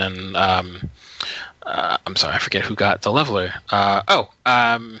 minutes, and then I'm sorry, I forget who got the leveler.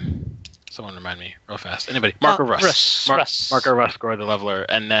 Someone remind me real fast. Anybody? Marco Russ. Marco Russ scored the leveler,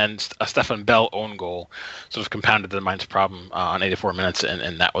 and then a Stefan Bell own goal sort of compounded the Mainz problem on 84 minutes,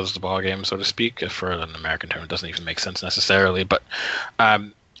 and that was the ball game, so to speak. For an American term, it doesn't even make sense necessarily, but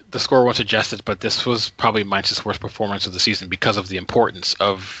the score won't suggest it, but this was probably Mainz's worst performance of the season because of the importance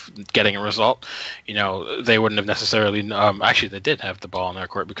of getting a result. They wouldn't have necessarily actually, they did have the ball in their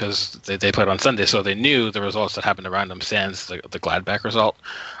court because they played on Sunday, so they knew the results that happened around them, sans the Gladbach result.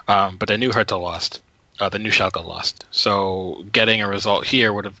 But they knew Hertha lost. The new Schalke lost. So getting a result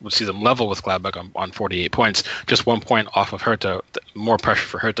here would see them level with Gladbach on 48 points, just 1 point off of Hertha. More pressure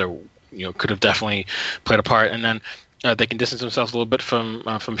for Hertha, could have definitely played a part. And then they can distance themselves a little bit from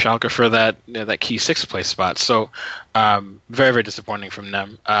Schalke for that key 6th place spot. So very, very disappointing from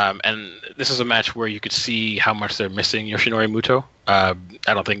them. And this is a match where you could see how much they're missing Yoshinori Muto. I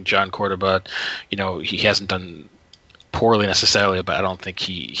don't think John Cordoba, he hasn't done poorly necessarily, but I don't think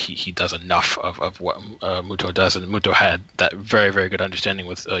he does enough of what Muto does. And Muto had that very, very good understanding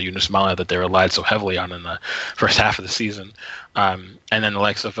with Yunus Mala that they relied so heavily on in the first half of the season. And then the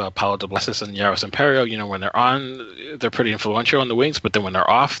likes of Paulo de Blessis and Yaros Imperio, when they're on, they're pretty influential on the wings, but then when they're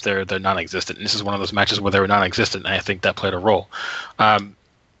off, they're non-existent. And this is one of those matches where they were non-existent, and I think that played a role.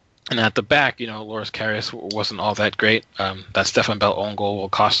 And at the back, Loris Karius wasn't all that great. That Stefan Bell own goal will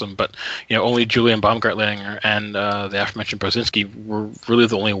cost them, but only Julian Baumgartlinger and the aforementioned Brzezinski were really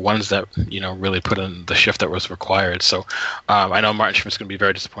the only ones that really put in the shift that was required. So I know Martin Schmidt's going to be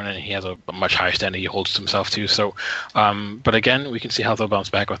very disappointed, and he has a much higher standard he holds to himself too. So, but again, we can see how they'll bounce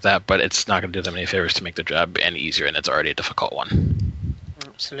back with that, but it's not going to do them any favors to make the job any easier, and it's already a difficult one.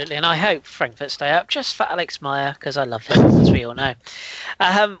 Absolutely, and I hope Frankfurt stay up just for Alex Meyer, because I love him, as we all know.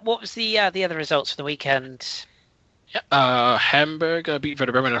 What was the other results for the weekend? Yeah, Hamburg beat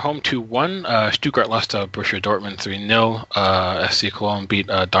Werder Bremen at home 2-1. Stuttgart lost to Borussia Dortmund 3-0. SC Cologne beat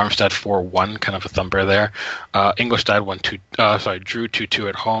Darmstadt 4-1, kind of a thumper there. Ingolstadt drew 2-2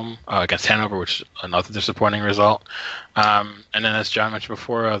 at home against Hanover, which is another disappointing result. And then, as John mentioned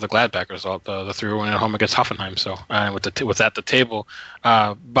before, the Gladbach result, the 3-1 at home against Hoffenheim. So, with that the table,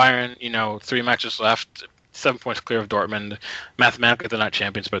 Bayern, 3 matches left. 7 points clear of Dortmund. Mathematically, they're not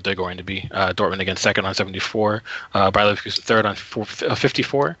champions, but they're going to be. Dortmund again second on 74. Bayer Leverkusen third on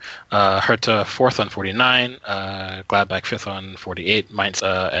 54. Hertha fourth on 49. Gladbach fifth on 48. Mainz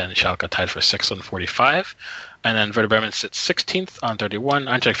and Schalke tied for sixth on 45. And then Werder Bremen sits 16th on 31.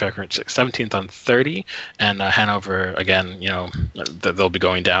 Eintracht Frankfurt 17th on 30. And Hanover, again, they'll be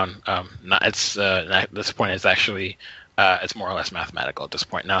going down. This point is actually... it's more or less mathematical at this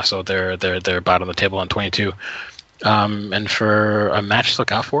point now, so they're bottom of the table on 22. And for a match to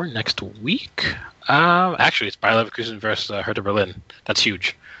look out for next week, actually it's Bayer Leverkusen versus Hertha Berlin. That's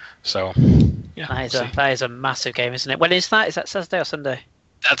huge. So yeah, that is a massive game, isn't it? When is that? Is that Saturday or Sunday?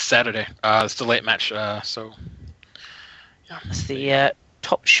 That's Saturday. It's the late match. So yeah, that's the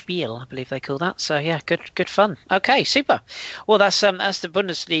Top Spiel, I believe they call that. So yeah, good fun. Okay, super. Well, that's the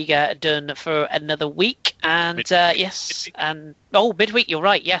Bundesliga done for another week. And midweek. You're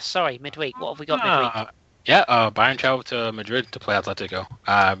right. Yes, sorry, midweek. What have we got midweek? Bayern travel to Madrid to play Atletico.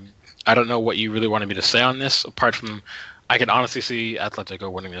 I don't know what you really wanted me to say on this, apart from I can honestly see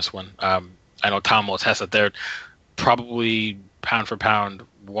Atletico winning this one. I know Tom will attest that they're probably pound for pound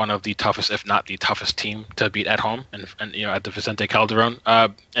one of the toughest, if not the toughest team to beat at home, and at the Vicente Calderon.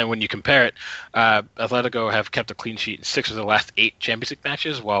 And when you compare it, Atletico have kept a clean sheet in 6 of the last 8 Champions League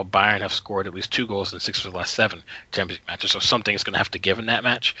matches, while Bayern have scored at least 2 goals in 6 of the last 7 Champions League matches. So something is going to have to give in that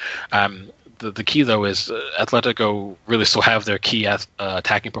match. The key, though, is Atletico really still have their key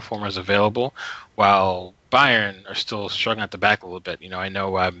attacking performers available, while Bayern are still struggling at the back a little bit. I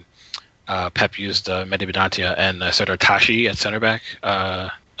know Pep used Mehdi Benatia and Serdar Tashi at center back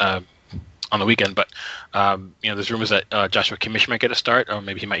on the weekend, but there's rumors that Joshua Kimmich might get a start, or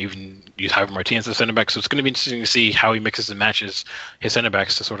maybe he might even use Javier Martinez as center back. So it's going to be interesting to see how he mixes and matches his center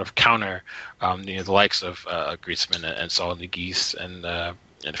backs to sort of counter the likes of Griezmann and Saul Niguez and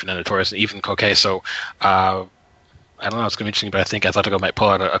Fernando Torres and even Koke. So I don't know. It's going to be interesting, but I think Atletico might pull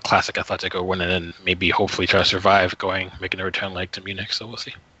out a classic Atletico win and then maybe hopefully try to survive making a return leg to Munich. So we'll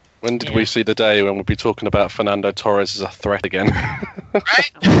see. When did we see the day when we'll be talking about Fernando Torres as a threat again?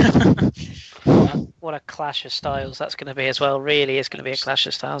 Right? What a clash of styles that's going to be as well. Really is going to be a clash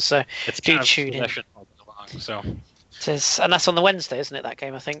of styles. So do tune in. So it is, and that's on the Wednesday, isn't it? That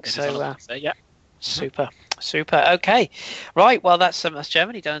game, I think. Yeah. Super. Okay, right. Well, that's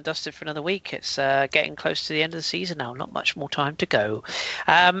Germany done and dusted for another week. It's getting close to the end of the season now. Not much more time to go.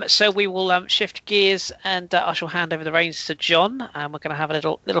 So we will shift gears, and I shall hand over the reins to John. And we're going to have a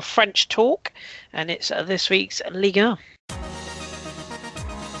little French talk, and it's this week's Ligue.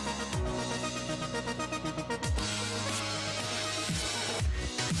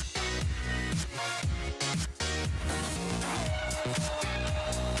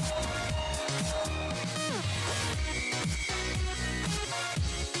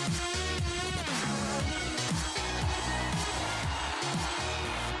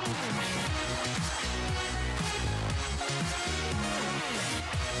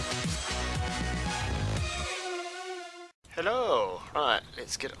 Hello, right,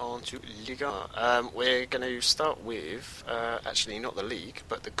 let's get on to Ligue. We're going to start with, actually not the League,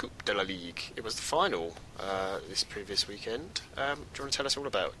 but the Coupe de la Ligue. It was the final this previous weekend. Do you want to tell us all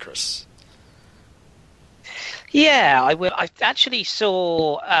about it, Kris? Yeah, I will. I actually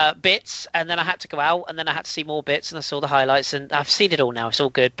saw bits, and then I had to go out, and then I had to see more bits, and I saw the highlights, and I've seen it all now. It's all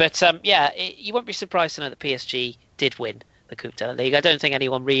good. But you won't be surprised to know that PSG did win the Coupe de la Ligue. I don't think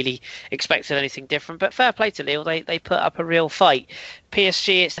anyone really expected anything different, but fair play to Lille. They put up a real fight.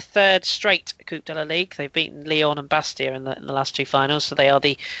 PSG, it's the third straight Coupe de la Ligue. They've beaten Lyon and Bastia in the last two finals, so they are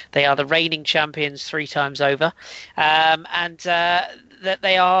the reigning champions 3 times over, and that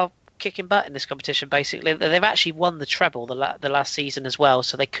they are kicking butt in this competition. Basically, they've actually won the treble the last season as well,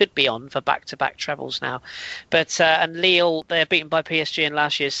 so they could be on for back-to-back trebles now. But and Lille, they're beaten by PSG in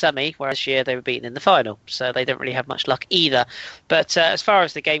last year's semi, whereas this year they were beaten in the final, so they don't really have much luck either. But as far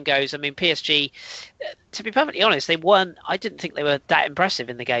as the game goes, I mean, PSG, to be perfectly honest, they weren't. I didn't think they were that impressive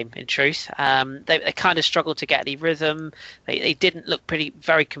in the game. In truth, they kind of struggled to get any rhythm. They didn't look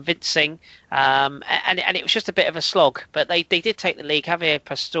very convincing, and it was just a bit of a slog. But they did take the lead. Javier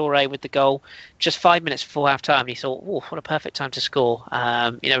Pastore with the goal just 5 minutes before half time. You thought, "Oh, what a perfect time to score!"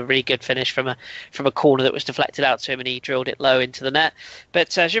 A really good finish from a corner that was deflected out to him, and he drilled it low into the net. But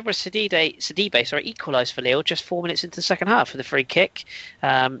Djibril Sidibe equalised for Lille just 4 minutes into the second half with a free kick,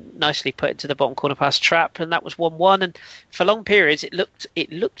 nicely put into the bottom corner past trap, and that was 1-1. And for long periods, it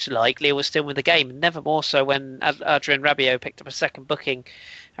looked like Lille was still in the game, and never more so when Adrien Rabiot picked up a second booking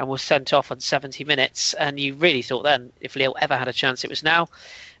and was sent off on 70 minutes. And you really thought then, if Lille ever had a chance, it was now.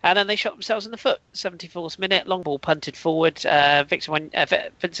 And then they shot themselves in the foot. 74th minute, long ball punted forward. Vincent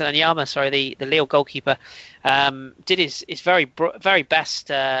Wanyama, the Lille goalkeeper, did his very best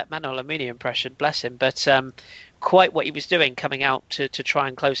Manuel Almunia impression, bless him, but quite what he was doing coming out to try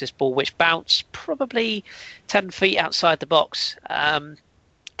and close this ball, which bounced probably 10 feet outside the box.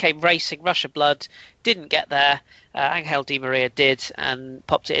 Came racing, rush of blood, didn't get there. Angel Di Maria did, and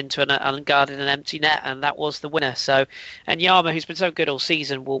popped it into an unguarded and empty net, and that was the winner. So, and Yama, who's been so good all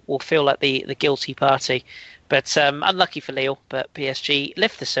season, will feel like the guilty party. But unlucky for Lille, but PSG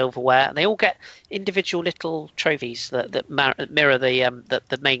lift the silverware, and they all get individual little trophies that mirror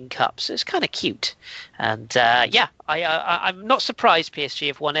the main cups. So it's kind of cute, and I'm not surprised PSG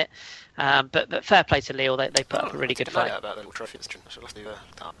have won it. But fair play to Lille, they put up a really good fight. About the little trophy.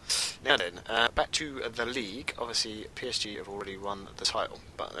 Now then, back to the league. Obviously, PSG have already won the title,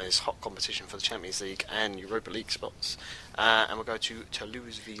 but there's hot competition for the Champions League and Europa League spots. And we'll go to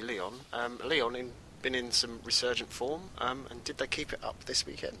Toulouse v Lyon. Lyon been in some resurgent form, and did they keep it up this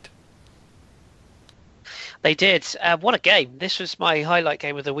weekend? They did. What a game. This was my highlight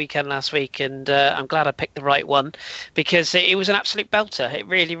game of the weekend last week, and I'm glad I picked the right one, because it was an absolute belter. It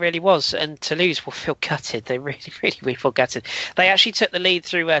really, really was. And Toulouse will feel gutted. They really, really will feel gutted. They actually took the lead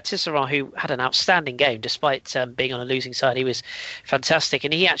through Tisserand, who had an outstanding game despite being on a losing side. He was fantastic,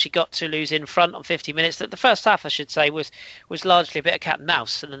 and he actually got Toulouse in front on 50 minutes. The first half, I should say, was largely a bit of cat and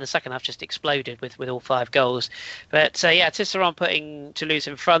mouse, and then the second half just exploded with all 5 goals. But Tisserand putting Toulouse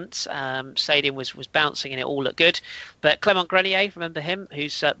in front. Stadium was bouncing, and it all looked good. But Clement Grenier, remember him,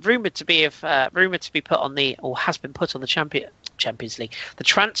 who's rumoured to be put on has been put on the Champions League, the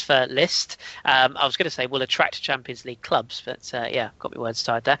transfer list. I was going to say will attract Champions League clubs, but got my words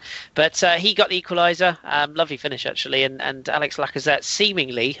tied there. But he got the equaliser. Lovely finish actually, and Alex Lacazette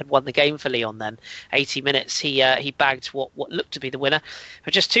seemingly had won the game for Lyon. Then 80 minutes, he bagged what looked to be the winner.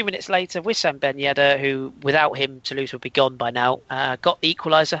 But just 2 minutes later, Wissam Ben Yedder, who without him Toulouse would be gone by now, got the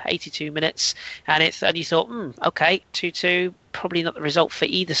equaliser. 82 minutes, and you thought, okay, 2-2. Probably not the result for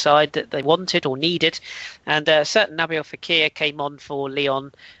either side that they wanted or needed, and certain Nabil Fekir came on for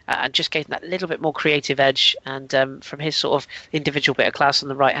Lyon and just gave them that little bit more creative edge, and from his sort of individual bit of class on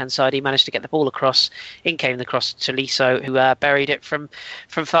the right hand side, he managed to get the ball across. In came the cross to Tolisso, who buried it from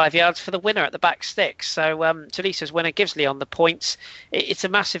 5 yards for the winner at the back stick. So Tolisso's winner gives Lyon the points. It's a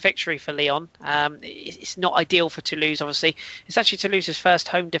massive victory for Lyon. It's not ideal for Toulouse, obviously. It's actually Toulouse's first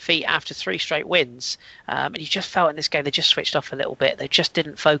home defeat after 3 straight wins, and you just felt in this game they just switched off a little bit. They just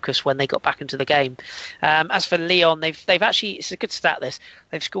didn't focus when they got back into the game. As for Lyon, they've actually, it's a good stat this,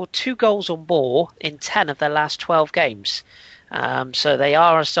 they've scored 2 goals or more in 10 of their last 12 games. So they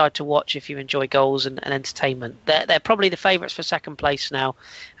are a side to watch if you enjoy goals and entertainment. They're probably the favourites for second place now,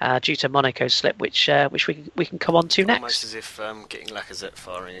 due to Monaco's slip, which we can come on to next. Almost as if getting Lacazette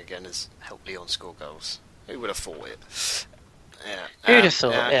firing again has helped Lyon score goals. Who would have thought it? Yeah. Who'd have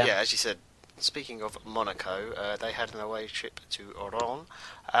thought? Yeah, as you said. Speaking of Monaco, they had an away trip to Oran,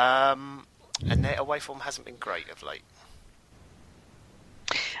 and their away form hasn't been great of late.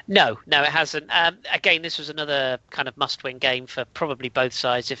 No, it hasn't. Again, this was another kind of must-win game for probably both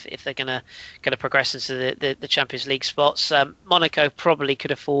sides if they're going to progress into the Champions League spots. Monaco probably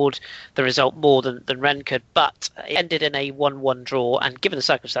could afford the result more than Rennes could, but it ended in a 1-1 draw. And given the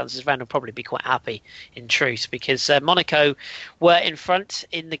circumstances, Rennes will probably be quite happy, in truth, because Monaco were in front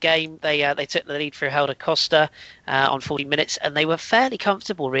in the game. They took the lead through Helder Costa on 40 minutes, and they were fairly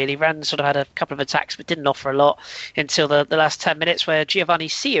comfortable, really. Rennes sort of had a couple of attacks, but didn't offer a lot until the last 10 minutes, where Giovanni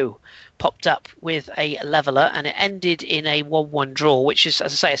Siu popped up with a leveller, and it ended in a 1-1 draw, which is,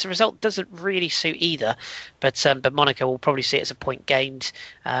 as I say, it's a result that doesn't really suit either, but Monaco will probably see it as a point gained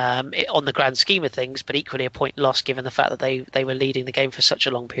on the grand scheme of things, but equally a point lost given the fact that they were leading the game for such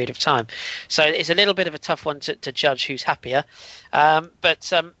a long period of time. So it's a little bit of a tough one to judge who's happier,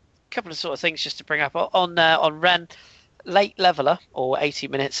 but a couple of sort of things just to bring up on Rennes. Late leveller, or 80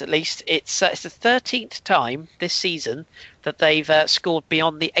 minutes at least. It's the 13th time this season that they've scored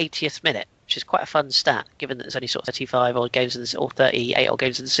beyond the 80th minute, which is quite a fun stat, given that there's only sort of 35 odd games or 38 odd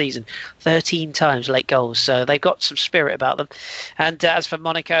games in the season. 13 times late goals, so they've got some spirit about them. And as for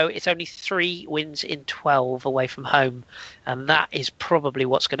Monaco, it's only 3 wins in 12 away from home, and that is probably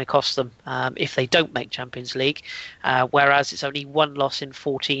what's going to cost them if they don't make Champions League, whereas it's only 1 loss in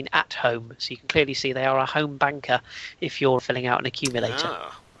 14 at home. So you can clearly see they are a home banker if you're filling out an accumulator.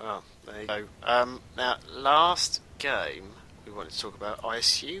 There you go. Now, last game we wanted to talk about, I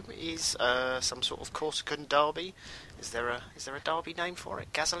assume, is some sort of Corsican derby. Is there a derby name for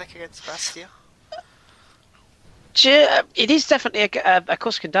it? Gazalec against Bastia? It is definitely a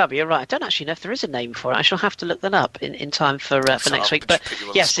Corsican derby. You're right. I don't actually know if there is a name for it. I shall have to look that up in time for next week. But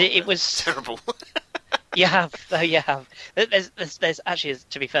yes, it was terrible. You have. There's actually,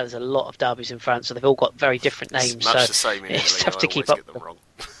 to be fair, there's a lot of derbies in France, so they've all got very different names. It's much the same in it's Italy. tough to keep up. Get them wrong.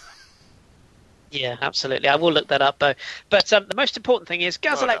 Yeah, absolutely. I will look that up though. But the most important thing is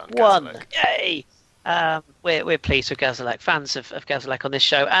Gazalec won. Yay! We're pleased with Gazalec, fans of Gazalec on this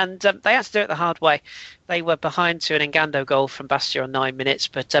show, and they had to do it the hard way. They were behind to an Ngando goal from Bastia on 9 minutes,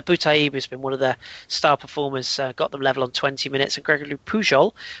 but Boutaïb, who's been one of their star performers, got them level on 20 minutes, and Gregory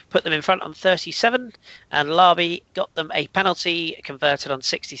Pujol put them in front on 37, and Larbi got them a penalty converted on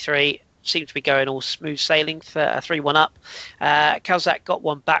 63. Seemed to be going all smooth sailing for a 3-1 up. Kazakh got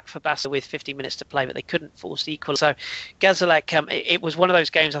one back for Bastia with 15 minutes to play, but they couldn't force the equal. So Gazalec, it was one of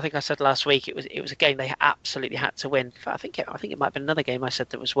those games. I think I said last week it was a game they absolutely had to win. I think it might have been another game I said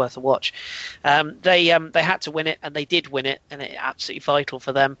that was worth a watch. They had to win it, and they did win it, and it's absolutely vital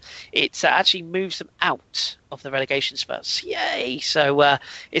for them. It actually moves them out of the relegation spots. Yay! So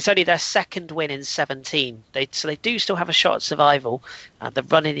it's only their second win in 17. They do still have a shot at survival. The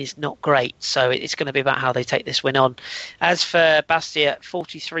running is not great, so it's going to be about how they take this win on. As for Bastia,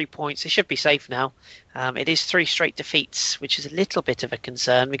 43 points. They should be safe now. It is 3 straight defeats, which is a little bit of a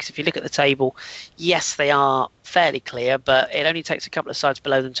concern, because if you look at the table, yes, they are fairly clear, but it only takes a couple of sides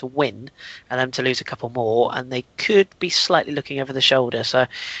below them to win and them to lose a couple more, and they could be slightly looking over the shoulder. So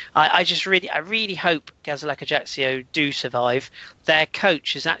I really hope Gazalec Ajaccio do survive. Their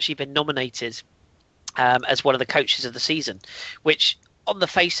coach has actually been nominated as one of the coaches of the season, which on the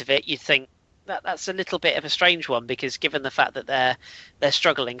face of it, you'd think that's a little bit of a strange one, because given the fact that they're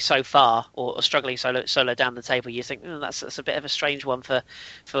struggling so far, or struggling solo down the table, you think that's a bit of a strange one for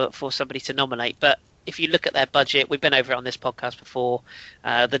somebody to nominate. But if you look at their budget, we've been over it on this podcast before.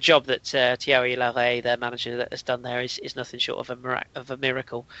 The job that Thierry Larrey, their manager, that has done there is nothing short of a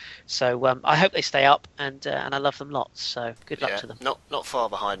miracle. So I hope they stay up, and I love them lots. So good luck to them. Not far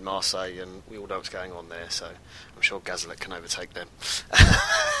behind Marseille, and we all know what's going on there. So I'm sure Gazalec can overtake them.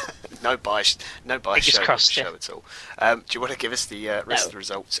 No bias show at all. Do you want to give us the rest of the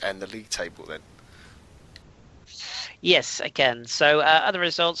results and the league table then? Yes, again. So other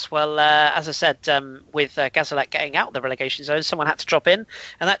results, well, as I said, with Gazalec getting out of the relegation zone, someone had to drop in,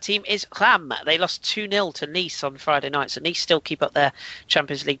 and that team is Ram. They lost 2-0 to Nice on Friday night, so Nice still keep up their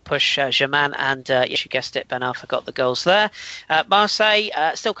Champions League push. Germain and, yes, you guessed it, Ben Arfa got the goals there. Marseille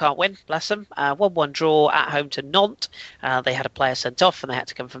still can't win, bless them. 1-1 draw at home to Nantes. They had a player sent off, and they had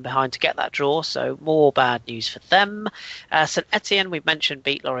to come from behind to get that draw, so more bad news for them. St Etienne, we've mentioned,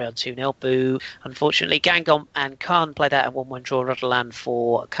 beat Lorient 2-0. Boo. Unfortunately, Guingamp and Caen played out a 1-1 draw. Rodeland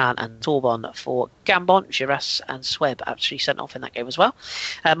for Caen and Sorbonne for Gambon. Giras and Sweb actually sent off in that game as well.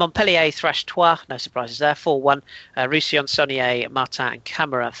 Montpellier thrashed Troyes, no surprises there, 4-1. Roussillon, Saunier, Martin and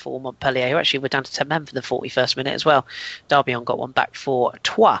Camara for Montpellier, who actually were down to 10 men for the 41st minute as well. Darbion got one back for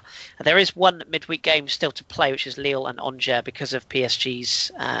Troyes. There is one midweek game still to play, which is Lille and Angers, because of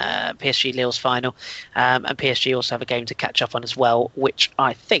PSG Lille's final. And PSG also have a game to catch up on as well, which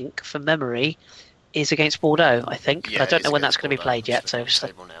I think, from memory, is against Bordeaux, I think. Yeah, But I don't know when against that's going to be Bordeaux. played yet. Just So looking at the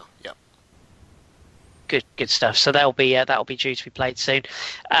table now. Yep. good stuff. So that'll be due to be played soon.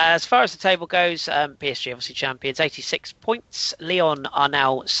 As far as the table goes, PSG obviously champions, 86 points. Lyon are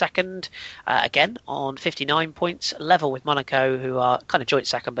now second, again on 59 points, level with Monaco, who are kind of joint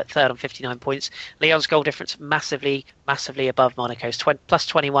second but third on 59 points. Lyon's goal difference massively above Monaco's, plus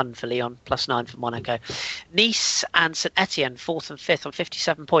 21 for Lyon, plus 9 for Monaco. Nice and St Etienne fourth and fifth on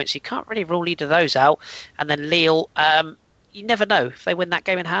 57 points. You can't really rule either of those out. And then Lille, you never know. If they win that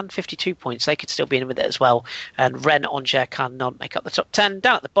game in hand, 52 points, they could still be in with it as well. And Rennes, Angers, Cannes make up the top 10.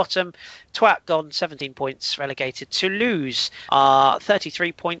 Down at the bottom, Twat gone, 17 points, relegated. Toulouse are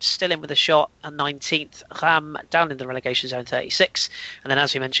 33 points, still in with a shot, and 19th. Ram down in the relegation zone, 36. And then,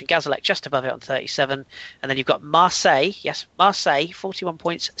 as we mentioned, Gazalec just above it on 37. And then you've got Marseille, 41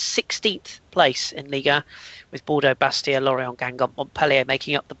 points, 16th place in Ligue, with Bordeaux, Bastia, Lorient, Guingamp, Montpellier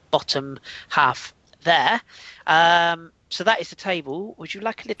making up the bottom half there. So that is the table. Would you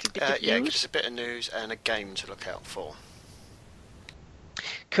like a little bit of news? Yeah, give us a bit of news and a game to look out for.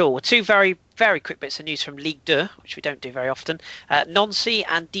 Cool. Two very, very quick bits of news from Ligue 2, which we don't do very often. Nancy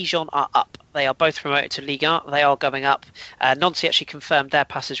and Dijon are up. They are both promoted to Ligue 1. They are going up. Nancy actually confirmed their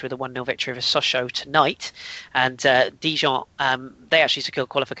passage with a 1-0 victory over Sochaux tonight. And Dijon, they actually secured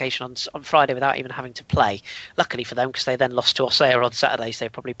qualification on Friday without even having to play. Luckily for them, because they then lost to Auxerre on Saturday, so they're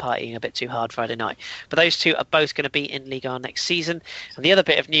probably partying a bit too hard Friday night. But those two are both going to be in Ligue 1 next season. And the other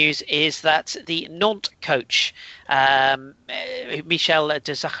bit of news is that the Nantes coach, Michel de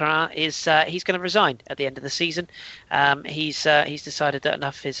Zacharin, he's going to resign at the end of the season. He's decided that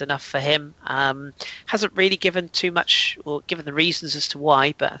enough is enough for him. Hasn't really given too much or given the reasons as to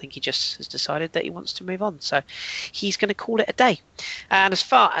why, but I think he just has decided that he wants to move on. So he's going to call it a day. And as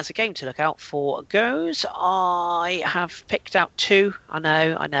far as a game to look out for goes, I have picked out two. I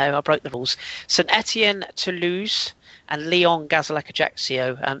know, I broke the rules. St Etienne, Toulouse, and Lyon, Gazalec,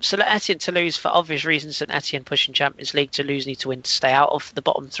 Ajaccio. St Etienne, Toulouse, for obvious reasons. St Etienne pushing Champions League. Toulouse need to win to stay out of the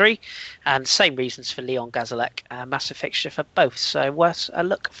bottom three. And same reasons for Lyon, Gazalec. Massive fixture for both. So worth a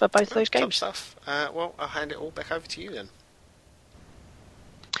look for both those games. Top stuff. Well, I'll hand it all back over to you then.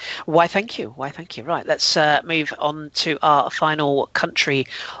 Why, thank you. Right, let's move on to our final country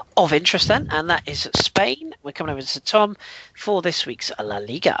of interest then. And that is Spain. We're coming over to Tom for this week's La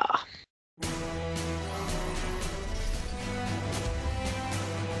Liga.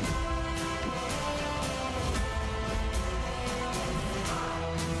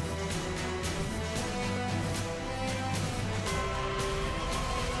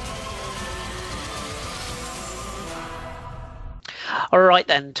 All right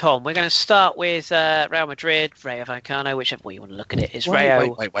then, Tom. We're going to start with Real Madrid, Rayo Vallecano, whichever way you want to look at it.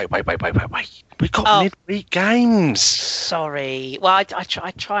 Rayo. Wait. We've got midweek games. Sorry. Well,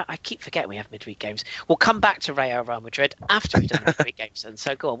 I keep forgetting we have midweek games. We'll come back to Real Madrid after we've done midweek games. Then.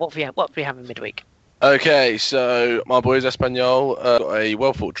 So go on. What do we have in midweek? Okay, so my boys Espanyol got a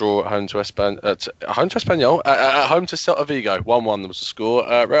well-fought draw at home to Espanyol. At home to Celta Vigo, 1-1 was the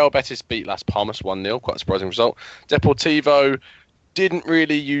score. Real Betis beat Las Palmas 1-0, quite a surprising result. Deportivo didn't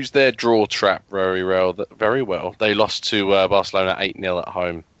really use their draw trap very well. They lost to Barcelona 8-0 at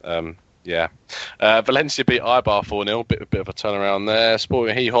home. Valencia beat Eibar 4-0, bit of a turnaround there.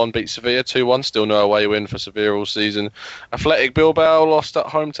 Sporting Gijón beat Sevilla 2-1, still no away win for Sevilla all season. Athletic Bilbao lost at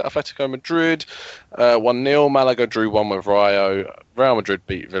home to Atletico Madrid 1-0. Malaga drew 1 with Rayo. Real Madrid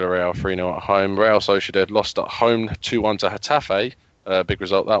beat Villarreal 3-0 at home. Real Sociedad lost at home 2-1 to Getafe. Big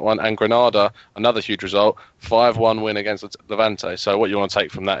result, that one. And Granada, another huge result, 5-1 win against Levante. So what you want to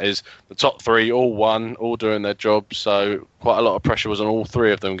take from that is the top three all won, all doing their job. So quite a lot of pressure was on all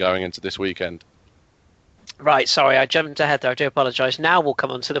three of them going into this weekend. Right, sorry, I jumped ahead there. I do apologise. Now we'll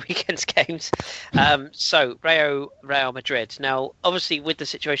come on to the weekend's games. So, Real Madrid. Now, obviously, with the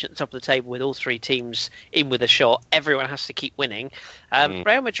situation at the top of the table, with all three teams in with a shot, everyone has to keep winning.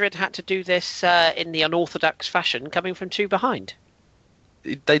 Real Madrid had to do this in the unorthodox fashion, coming from 2 behind.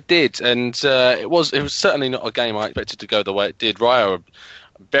 They did, and it was certainly not a game I expected to go the way it did. Rayo are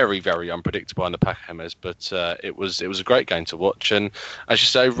very, very unpredictable under Pajames, but it was a great game to watch. And as you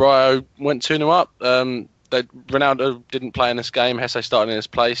say, Rayo went 2-0 up. Ronaldo didn't play in this game. Hesse started in his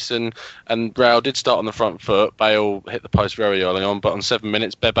place, and Real did start on the front foot. Bale hit the post very early on, but on 7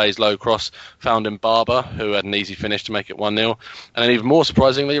 minutes, Bebe's low cross found Barber, who had an easy finish to make it 1-0. And then even more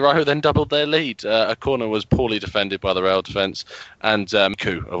surprisingly, Real then doubled their lead. A corner was poorly defended by the Real defence, and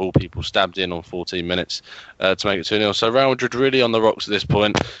Coupe, of all people, stabbed in on 14 minutes to make it 2-0. So Real Madrid really on the rocks at this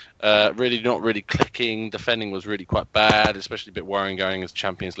point. Really not really clicking. Defending was really quite bad, especially a bit worrying going as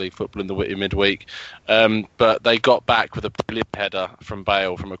Champions League football in the midweek. But they got back with a brilliant header from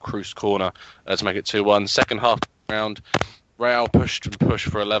Bale from a Kris corner to make it 2-1. Second half round, Real pushed and pushed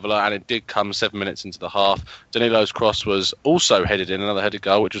for a leveller, and it did come 7 minutes into the half. Danilo's cross was also headed in, another headed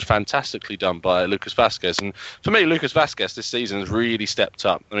goal, which was fantastically done by Lucas Vazquez. And for me, Lucas Vazquez this season has really stepped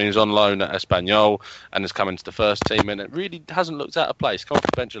up. I mean, he's on loan at Espanyol and has come into the first team, and it really hasn't looked out of place. Come off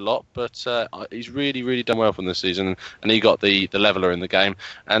the bench a lot, but he's really, really done well from this season, and he got the leveller in the game.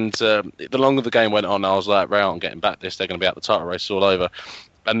 And the longer the game went on, I was like, Real aren't getting back this. They're going to be out the title race all over.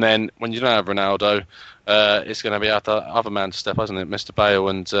 And then when you don't have Ronaldo, it's going to be out the other man to step, hasn't it? Mr. Bale,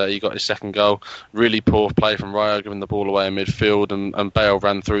 and he got his second goal. Really poor play from Rayo, giving the ball away in midfield, and Bale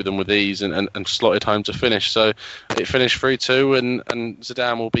ran through them with ease and slotted home to finish. So it finished 3-2, and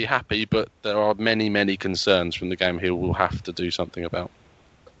Zidane will be happy, but there are many, many concerns from the game he will have to do something about.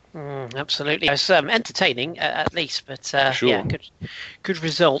 Absolutely. It's entertaining, at least, but Sure. yeah, good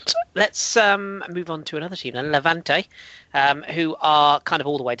result. Let's move on to another team then, Levante, who are kind of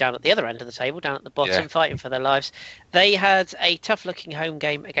all the way down at the other end of the table, down at the bottom, fighting for their lives. They had a tough-looking home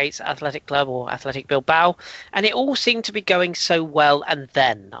game against Athletic Club, or Athletic Bilbao, and it all seemed to be going so well, and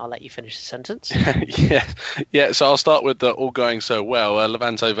then I'll let you finish the sentence. Yeah. So I'll start with the all going so well.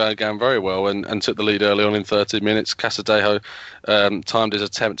 Levante began very well and took the lead early on in 30 minutes. Casadejo timed his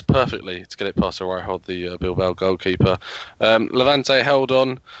attempt perfectly to get it past Araujo, the Bilbao goalkeeper. Levante held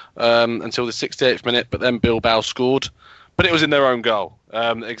on until the 68th minute, but then Bilbao scored. But it was in their own goal.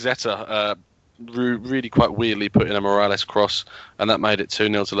 Exeter really quite weirdly put in a Morales cross, and that made it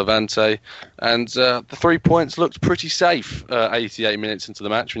 2-0 to Levante. And the 3 points looked pretty safe 88 minutes into the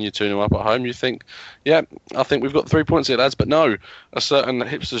match. When you're 2-0 up at home, you think, yeah, I think we've got 3 points here, lads. But no, a certain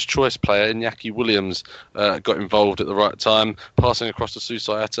Hipsters Choice player, Iñaki Williams, got involved at the right time, passing across to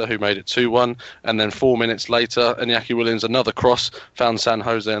Susaeta, who made it 2-1. And then 4 minutes later, Iñaki Williams, another cross, found San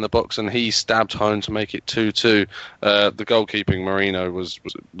Jose in the box, and he stabbed home to make it 2-2. The goalkeeping, Marino, was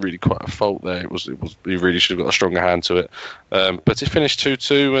really quite a fault there. He really should have got a stronger hand to it. But it finished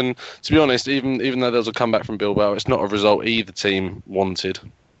 2-2, and to be honest, even though there was a comeback from Bilbao, it's not a result either team wanted.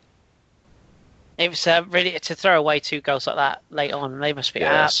 It was really, to throw away 2 goals like that late on, they must be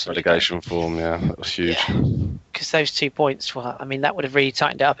absolutely relegation form. Yeah, that was huge. Because those 2 points, well, I mean, that would have really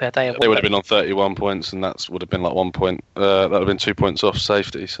tightened it up if they would have been on 31 points, and that would have been like 1 point. That would have been 2 points off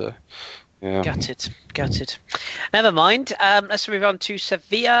safety. So. Yeah. Gutted. Never mind. Let's move on to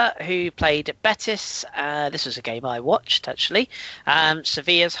Sevilla, who played Betis. This was a game I watched, actually.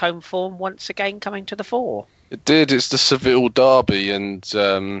 Sevilla's home form once again coming to the fore. It did. It's the Seville derby, and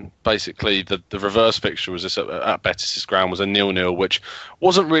basically the reverse fixture was this at Betis' ground was a 0-0, which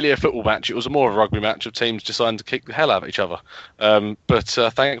wasn't really a football match. It was more of a rugby match of teams deciding to kick the hell out of each other. But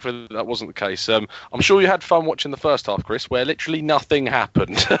thankfully that wasn't the case. I'm sure you had fun watching the first half, Kris, where literally nothing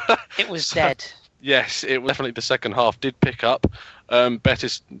happened. It was dead. Yes, it definitely the second half did pick up.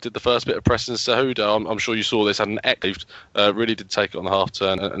 Betis did the first bit of pressing. Cejudo, I'm sure you saw this, had an excellent, really did take it on the half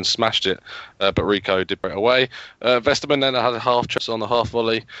turn and smashed it, but Rico did break away. Vesterman then had a half chance on the half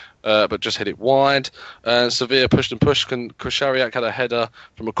volley, but just hit it wide. Sevilla pushed and pushed. Krishariak had a header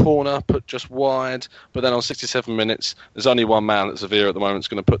from a corner, put just wide, but then on 67 minutes, there's only one man at Sevilla at the moment that's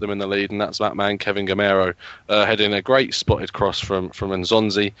going to put them in the lead, and that's that man, Kevin Gamero, heading a great spotted cross from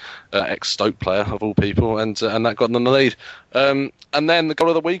Nzonzi, ex-Stoke player of all people, and that got them in the lead. And then the goal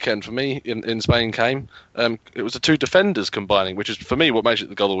of the weekend for me in Spain came. It was the 2 defenders combining, which is for me what makes it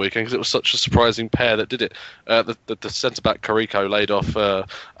the goal of the weekend, because it was such a surprising pair that did it. The centre-back Carrico laid off a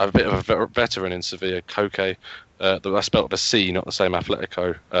bit of a veteran in Sevilla, Koke. I spelled with a C, not the same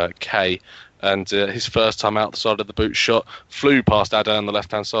Atletico, K. And his first time out the side of the boot shot flew past Adan on the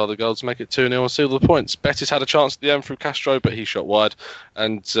left-hand side of the goal to make it 2-0 and seal the points. Betis had a chance at the end through Castro, but he shot wide.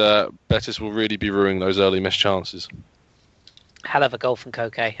 And Betis will really be ruining those early missed chances. Hell of a goal from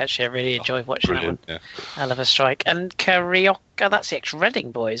Koke. Actually, I really enjoyed watching that one. Yeah. Hell of a strike. And Carioca, that's the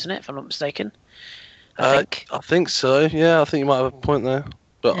ex-Reading boy, isn't it, if I'm not mistaken? I think so. Yeah, I think you might have a point there.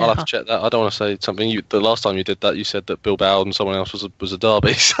 But yeah, I'll have to check that. I don't want to say something. The last time you did that, you said that Bilbao and someone else was a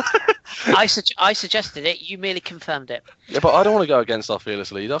derby. I suggested it. You merely confirmed it. Yeah, but I don't want to go against our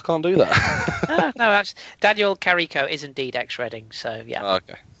fearless leader. I can't do that. No, Daniel Carrico is indeed ex-Reading, so yeah.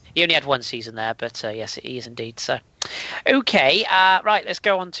 Okay. He only had 1 season there, but yes, he is indeed. So, okay, right. Let's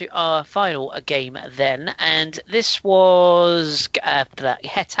go on to our final game then, and this was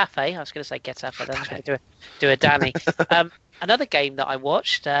Getafe. I was going to say Getafe. Then I was going to do a Danny. Another game that I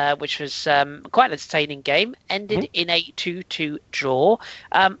watched, which was quite an entertaining game, ended in a 2-2 draw.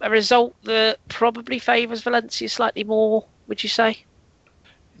 A result that probably favours Valencia slightly more. Would you say?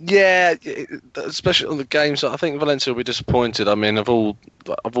 Yeah, especially on the games. I think Valencia will be disappointed. I mean, of all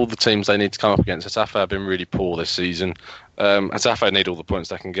the teams they need to come up against, Getafe have been really poor this season. Getafe need all the points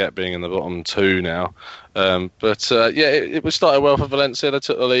they can get, being in the bottom two now. It was started well for Valencia. They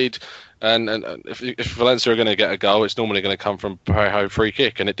took the lead, and if Valencia are going to get a goal, it's normally going to come from Parejo free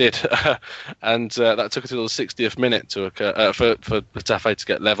kick, and it did. And that took until the 60th minute for Getafe to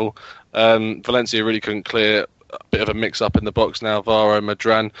get level. Valencia really couldn't clear. A bit of a mix-up in the box now. Alvaro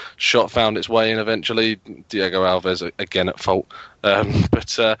Madran shot found its way in eventually. Diego Alves again at fault.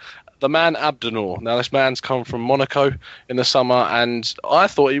 The man Abdenor. Now this man's come from Monaco in the summer, and I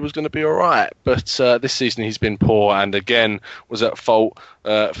thought he was going to be all right. But this season he's been poor, and again was at fault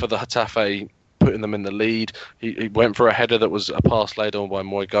for the Getafe putting them in the lead. He went for a header that was a pass laid on by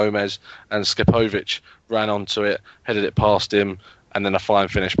Moy Gomez, and Skipovic ran onto it, headed it past him, and then a fine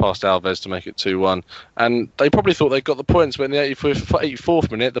finish past Alves to make it 2-1. And they probably thought they got the points, but in the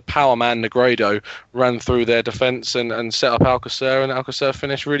 84th minute, the power man Negredo ran through their defence and set up Alcacer, and Alcacer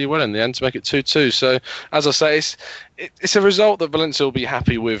finished really well in the end to make it 2-2. So, as I say, it's a result that Valencia will be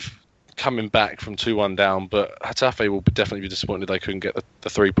happy with coming back from 2-1 down, but Getafe will definitely be disappointed they couldn't get the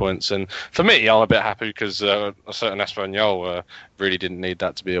 3 points. And for me, I'm a bit happy because a certain Espanyol really didn't need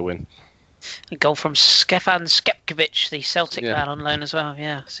that to be a win. A goal from Stefan Skepkovic, the Celtic man on loan as well.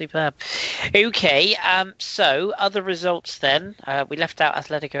 Yeah, superb. Okay, so other results then. We left out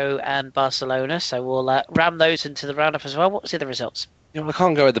Atletico and Barcelona, so we'll ram those into the roundup as well. What was the other results? I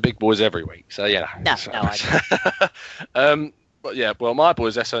can't go with the big boys every week, so yeah. No, I don't. But yeah, well, my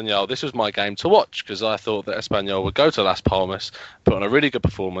boys, Espanyol, this was my game to watch because I thought that Espanyol would go to Las Palmas, put on a really good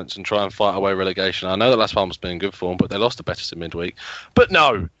performance and try and fight away relegation. I know that Las Palmas has been in good form, but they lost to Betis in midweek. But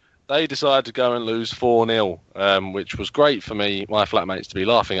no! They decided to go and lose 4-0, which was great for me, my flatmates, to be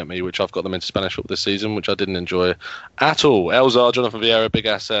laughing at me, which I've got them into Spanish football this season, which I didn't enjoy at all. Elzar, Jonathan Vieira, Big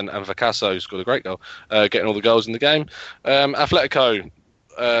Ass, and Vacasso scored a great goal, getting all the goals in the game. Atletico,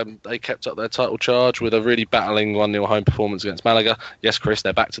 they kept up their title charge with a really battling 1-0 home performance against Malaga. Yes, Kris,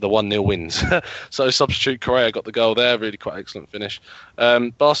 they're back to the 1-0 wins. So substitute Correa got the goal there, really quite excellent finish.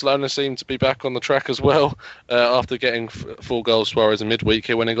 Barcelona seemed to be back on the track as well after getting 4 goals Suarez in midweek.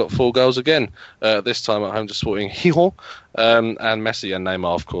 He went and got 4 goals again, this time at home to Sporting Gijón, and Messi and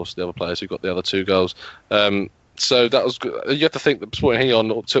Neymar, of course, the other players who got the other 2 goals. So that was good. You have to think that Sporting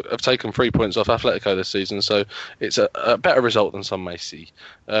Gijón have taken 3 points off Atletico this season, so it's a better result than some may see.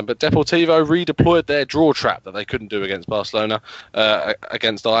 But Deportivo redeployed their draw trap that they couldn't do against Barcelona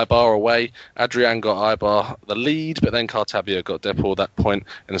against Eibar away. Adrian got Eibar the lead, but then Cartavia got Depor that point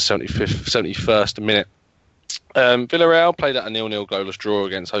in the 71st minute. Villarreal played at a 0-0 goalless draw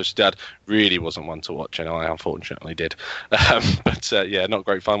against Sociedad. Really wasn't one to watch, and I unfortunately did. Not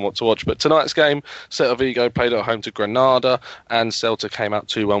great fun what to watch. But tonight's game, Celta Vigo played at home to Granada, and Celta came out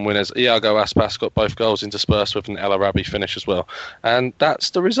 2-1 winners. Iago Aspas got both goals interspersed with an El Arabi finish as well. And that's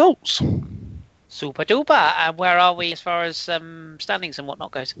the results. Super duper. And where are we as far as standings and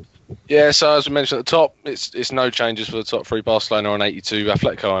whatnot goes? Yeah, so as we mentioned at the top, it's no changes for the top 3. Barcelona on 82,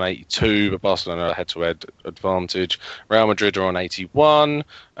 Atletico on 82, but Barcelona a head-to-head advantage. Real Madrid are on 81,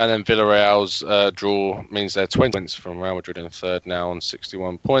 and then Villarreal's draw means they're 20 points from Real Madrid in 3rd now on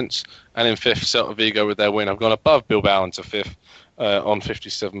 61 points. And in 5th, Celta Vigo with their win have gone above Bilbao into 5th. On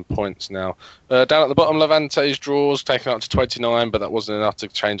 57 points now. Down at the bottom, Levante's draws taken up to 29, but that wasn't enough to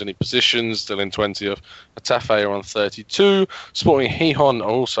change any positions. Still in 20th. Getafe are on 32. Sporting Gijón are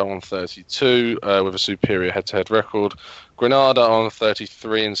also on 32 with a superior head-to-head record. Granada on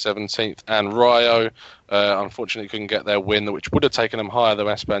 33 and 17th, and Rayo unfortunately couldn't get their win, which would have taken them higher than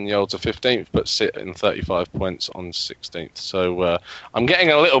Espanyol to 15th, but sit in 35 points on 16th. So I'm getting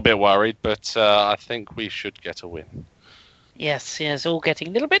a little bit worried, but I think we should get a win. Yes, all getting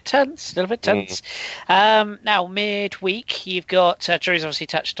a little bit tense. Now, midweek, you've got, Jerry's obviously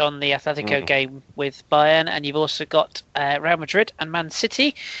touched on the Atletico game with Bayern, and you've also got Real Madrid and Man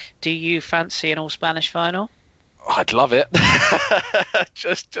City. Do you fancy an all-Spanish final? I'd love it.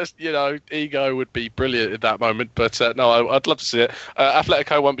 just ego would be brilliant in that moment. But no, I'd love to see it.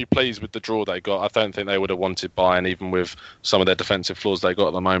 Atletico won't be pleased with the draw they got. I don't think they would have wanted Bayern, even with some of their defensive flaws they got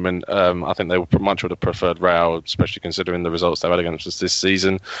at the moment. I think they would have preferred Real, especially considering the results they've had against us this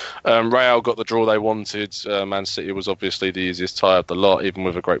season. Real got the draw they wanted. Man City was obviously the easiest tie of the lot, even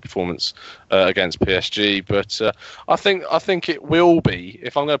with a great performance against PSG. But I think it will be,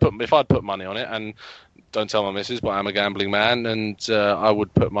 if I'd put money on it, and don't tell my missus, but I'm a gambling man, and I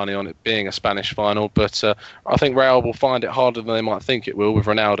would put money on it being a Spanish final. But I think Real will find it harder than they might think it will, with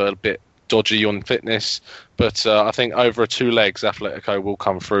Ronaldo a bit dodgy on fitness. But I think over 2 legs, Atletico will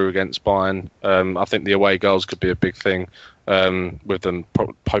come through against Bayern. I think the away goals could be a big thing. with them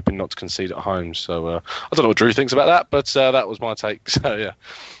hoping not to concede at home. So I don't know what Drew thinks about that, but that was my take. So yeah.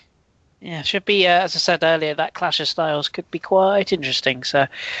 Yeah, should be as I said earlier, that clash of styles could be quite interesting. So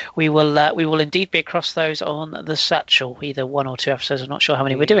we will indeed be across those on the Satchel, either 1 or 2 episodes. I'm not sure how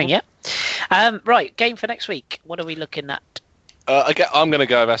many we're doing yet. Right, game for next week. What are we looking at? I'm going to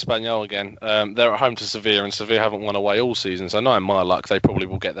go with Espanyol again. They're at home to Sevilla, and Sevilla haven't won away all season. So knowing my luck, they probably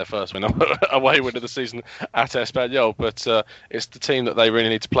will get their first win away win of the season at Espanyol. But it's the team that they really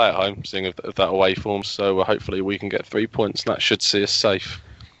need to play at home, seeing of that away form. So hopefully we can get 3 points, and that should see us safe.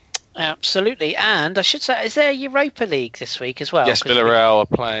 Absolutely, and I should say, is there Europa League this week as well? Yes, Villarreal are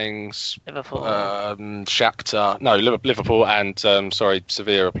playing Liverpool. Shakhtar. No, Liverpool and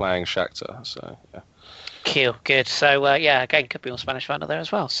Sevilla are playing Shakhtar. So yeah. Cool, good. So again, could be all Spanish final there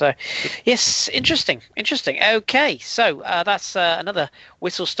as well. So yes, interesting. Okay, so that's another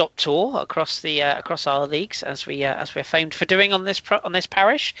whistle-stop tour across our leagues, as we're famed for doing on this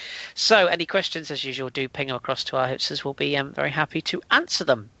parish. So any questions, as usual, do ping them across to our hipsters. We'll be very happy to answer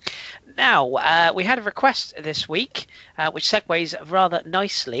them. Now, we had a request this week, which segues rather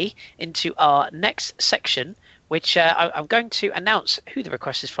nicely into our next section, which I'm going to announce who the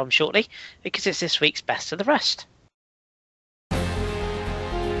request is from shortly, because it's this week's Best of the Rest.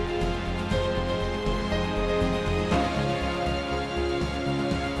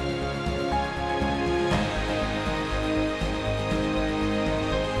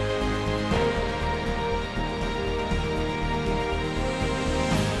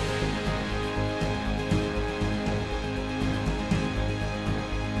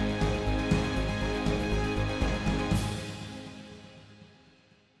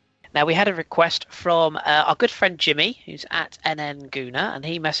 Now, we had a request from our good friend Jimmy, who's at NN Guna, and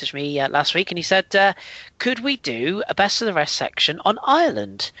he messaged me last week and he said, could we do a Best of the Rest section on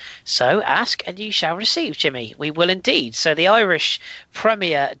Ireland? So ask and you shall receive, Jimmy. We will indeed. So the Irish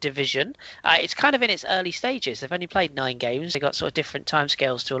Premier Division, it's kind of in its early stages. They've only played 9 games. They've got sort of different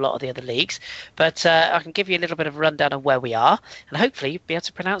timescales to a lot of the other leagues. But I can give you a little bit of a rundown of where we are, and hopefully you'll be able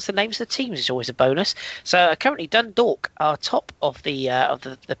to pronounce the names of the teams. It's always a bonus. So currently Dundalk are top of the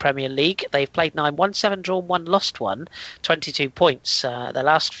Premier League. They've played 9, won 7, drawn 1, lost 1, 22 points. The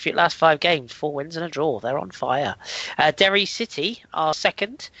last 5 games, 4 wins and a draw. They're on fire. Derry City are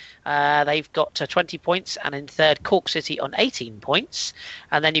second. They've got 20 points, and in third, Cork City on 18 points.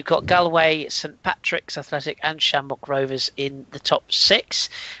 And then you've got Galway, St Patrick's Athletic, and Shamrock Rovers in the top 6.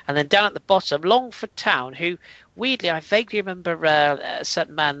 And then down at the bottom, Longford Town, who weirdly, I vaguely remember a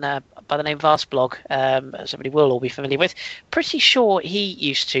certain man by the name of Varsblog, somebody we'll all be familiar with. Pretty sure he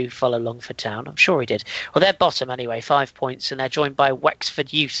used to follow Longford Town. I'm sure he did. Well, they're bottom anyway, 5 points, and they're joined by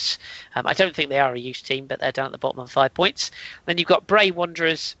Wexford Youths. I don't think they are a youth team, but they're down at the bottom on 5 points. Then you've got Bray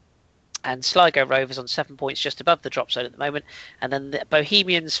Wanderers and Sligo Rovers on 7 points, just above the drop zone at the moment. And then the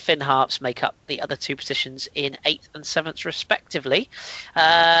Bohemians, Finn Harps make up the other 2 positions in 8th and 7th respectively.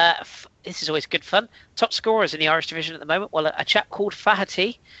 This is always good fun. Top scorers in the Irish division at the moment. Well, a chap called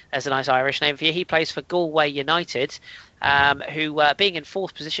Faherty, there's a nice Irish name for you. He plays for Galway United, who, being in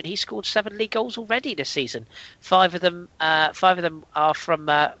 4th position, he scored 7 league goals already this season. 5 of them are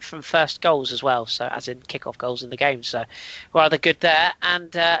from first goals as well, so as in kick-off goals in the game. So rather good there.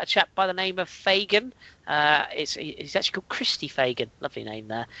 And a chap by the name of Fagan. He's actually called Christy Fagan. Lovely name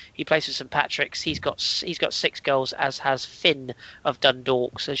there. He plays for St Patrick's. He's got 6 goals, as has Finn of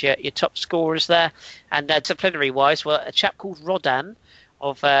Dundalk. So your top scorers there. And disciplinary wise, well, a chap called Rodan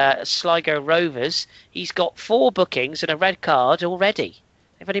of Sligo Rovers. He's got 4 bookings and a red card already.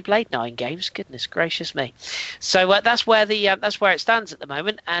 They've only played 9 games. Goodness gracious me! So that's where it stands at the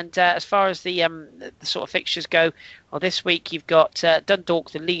moment. And as far as the sort of fixtures go, well, this week you've got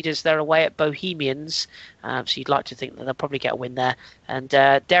Dundalk, the leaders. They're away at Bohemians, so you'd like to think that they'll probably get a win there. And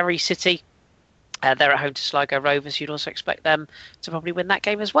Derry City, they're at home to Sligo Rovers. You'd also expect them to probably win that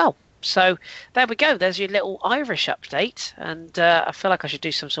game as well. So there we go. There's your little Irish update, and I feel like I should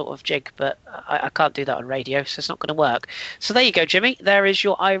do some sort of jig, but I can't do that on radio, so it's not going to work. So there you go, Jimmy. There is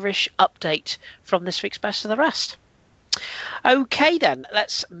your Irish update from this week's Best of the Rest. Okay, then,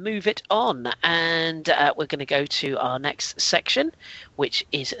 let's move it on, and we're going to go to our next section, which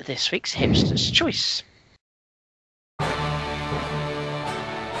is this week's Hipsters Choice.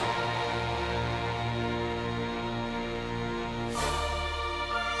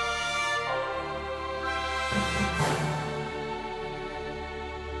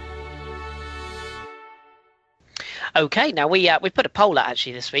 Okay, now we put a poll out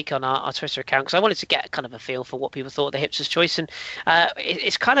actually this week on our Twitter account because I wanted to get kind of a feel for what people thought of the Hipsters Choice, and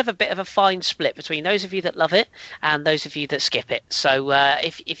it's kind of a bit of a fine split between those of you that love it and those of you that skip it. So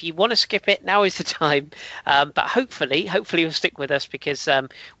if you want to skip it, now is the time. But hopefully you'll stick with us because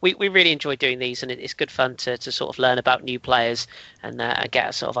we really enjoy doing these, and it's good fun to sort of learn about new players and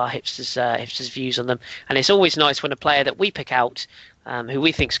get sort of our hipsters views on them. And it's always nice when a player that we pick out, who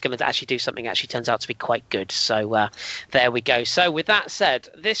we think is going to actually do something, actually turns out to be quite good. So there we go. So with that said,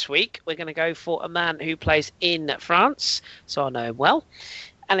 this week we're going to go for a man who plays in France, so I know him well,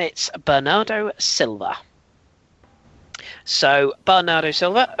 and it's Bernardo Silva. So Bernardo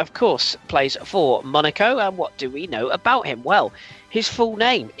Silva, of course, plays for Monaco, and what do we know about him? Well, his full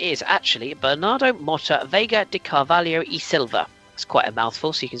name is actually Bernardo Mota Veiga de Carvalho e Silva. It's quite a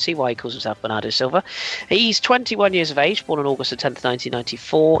mouthful, so you can see why he calls himself Bernardo Silva. He's 21 years of age, born on August the 10th,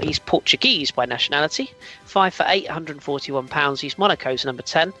 1994. He's Portuguese by nationality, 5'8", 141 pounds. He's Monaco's number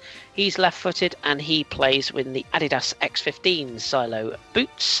 10. He's left-footed, and he plays with the Adidas X15 Silo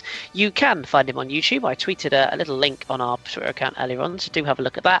boots. You can find him on YouTube. I tweeted a little link on our Twitter account earlier on, so do have a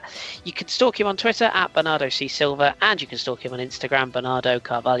look at that. You can stalk him on Twitter at Bernardo C. Silva, and you can stalk him on Instagram, Bernardo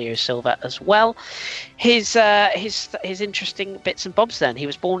Carvalho Silva, as well. His interesting bits and bobs then. He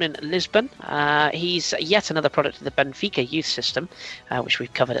was born in Lisbon. He's yet another product of the Benfica youth system, which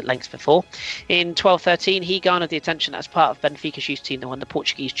we've covered at length before. In 12-13, he garnered the attention as part of Benfica's youth team that won the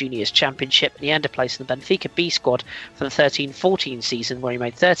Portuguese Juniors Championship, and he earned a place in the Benfica B squad for the 13-14 season, where he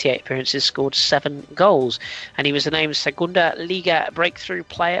made 38 appearances, scored 7 goals, and he was the named Segunda Liga Breakthrough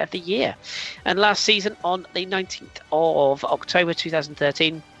Player of the Year. And last season, on the 19th of October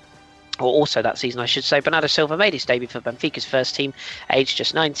 2013, or also that season I should say, Bernardo Silva made his debut for Benfica's first team, aged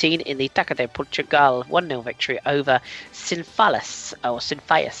just 19, in the Taça de Portugal 1-0 victory over Sinfaias,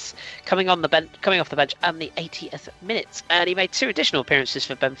 coming off the bench at the 80th minute. And he made 2 additional appearances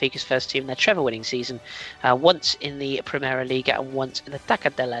for Benfica's first team in their treble-winning season, once in the Primeira Liga and once in the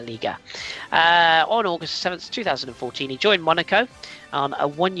Taça de la Liga. On August 7th, 2014, he joined Monaco on a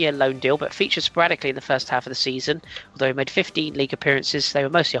 1-year loan deal, but featured sporadically in the first half of the season. Although he made 15 league appearances, they were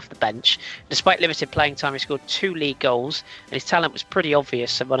mostly off the bench. Despite limited playing time, he scored 2 league goals, and his talent was pretty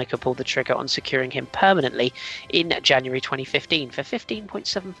obvious, so Monaco pulled the trigger on securing him permanently in January 2015 for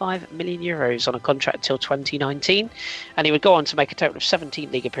 €15.75 million on a contract until 2019. And he would go on to make a total of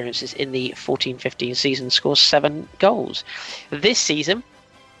 17 league appearances in the 14-15 season, score 7 goals. This season,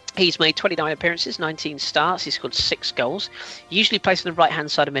 he's made 29 appearances, 19 starts. He scored 6 goals. He usually plays on the right-hand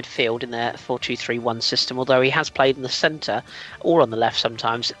side of midfield in their 4-2-3-1 system, although he has played in the centre or on the left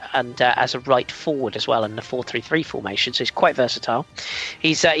sometimes, and as a right forward as well in the 4-3-3 formation, so he's quite versatile.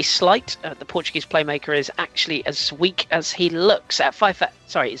 He's slight. The Portuguese playmaker is actually as weak as he looks at 5 foot.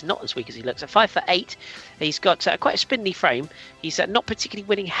 Sorry, he's not as weak as he looks at 5'8". He's got quite a spindly frame. He's not particularly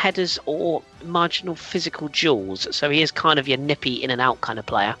winning headers or marginal physical duels, so he is kind of your nippy in and out kind of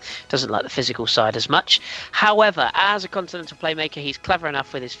player. Doesn't like the physical side as much. However, as a continental playmaker, he's clever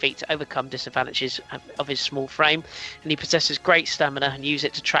enough with his feet to overcome disadvantages of his small frame, and he possesses great stamina and use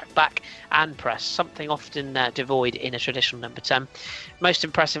it to track back and press, something often devoid in a traditional number 10. Most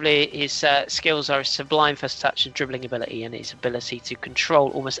impressively, his skills are his sublime first touch and dribbling ability, and his ability to control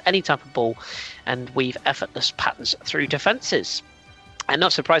almost any type of ball and weave effortless patterns through defences. And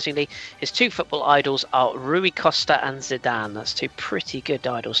not surprisingly, his 2 football idols are Rui Costa and Zidane. That's 2 pretty good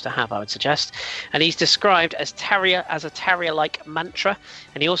idols to have, I would suggest. And he's described as a terrier-like mantra,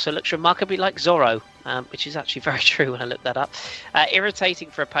 and he also looks remarkably like Zorro, which is actually very true when I looked that up. Irritating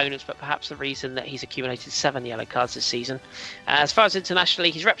for opponents, but perhaps the reason that he's accumulated 7 yellow cards this season. As far as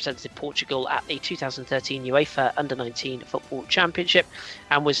internationally, he's represented Portugal at the 2013 UEFA Under-19 Football Championship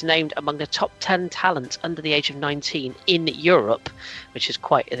and was named among the top 10 talents under the age of 19 in Europe, which is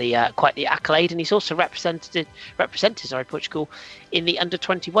quite the accolade. And he's also represented Portugal in the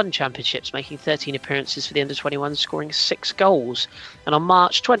Under-21 Championships, making 13 appearances for the Under-21, scoring 6 goals. And on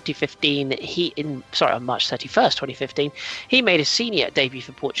March 31st, 2015, he made his senior debut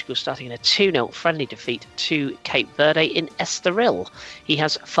for Portugal, starting in a 2-0 friendly defeat to Cape Verde in Estoril. He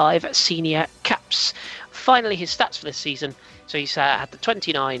has 5 senior caps. Finally, his stats for this season. So he's had the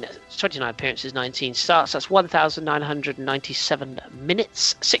 29 appearances, 19 starts. That's 1,997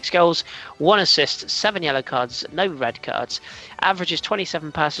 minutes, 6 goals, 1 assist, 7 yellow cards, no red cards. Averages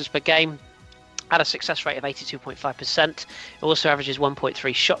 27 passes per game. At a success rate of 82.5%. Also averages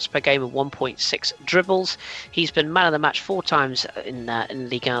 1.3 shots per game and 1.6 dribbles. He's been man of the match 4 times in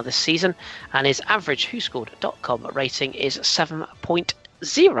Ligue 1 this season, and his average WhoScored.com rating is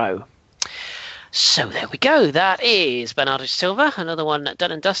 7.0. So there we go. That is Bernardo Silva, another one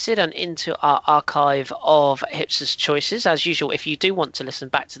done and dusted, and into our archive of Hipsters Choices. As usual, if you do want to listen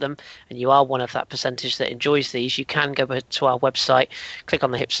back to them and you are one of that percentage that enjoys these, you can go to our website, click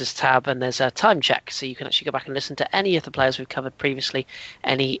on the Hipsters tab, and there's a time check, so you can actually go back and listen to any of the players we've covered previously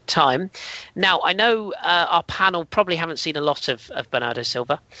any time. Now, I know our panel probably haven't seen a lot of Bernardo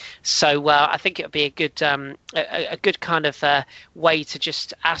Silva, so I think it would be a good kind of way to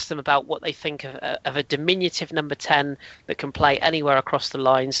just ask them about what they think of a diminutive number 10 that can play anywhere across the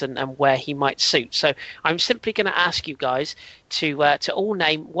lines and where he might suit. So I'm simply going to ask you guys to all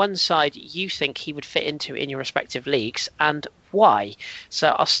name one side you think he would fit into in your respective leagues and why. So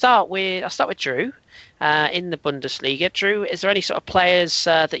I'll start with Drew in the Bundesliga. Drew, is there any sort of players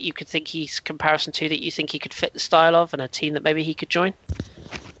that you could think he's comparison to that you think he could fit the style of, and a team that maybe he could join?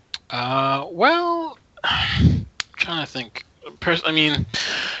 Well, I'm trying to think. I mean,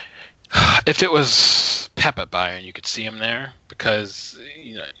 if it was Pep at Bayern, you could see him there, because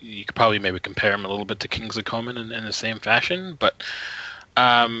you could probably maybe compare him a little bit to Kingsley Coman in the same fashion. But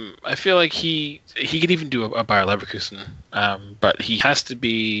I feel like he could even do a Bayer Leverkusen, but he has to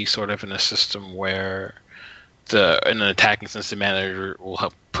be sort of in a system where in an attacking sense the manager will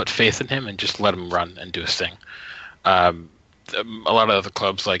help put faith in him and just let him run and do his thing. A lot of other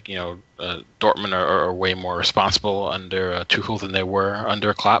clubs like Dortmund are way more responsible under Tuchel than they were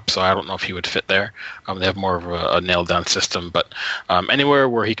under Klopp, so I don't know if he would fit there. They have more of a nailed down system, but anywhere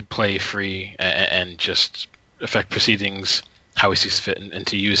where he could play free and just affect proceedings how he sees fit, and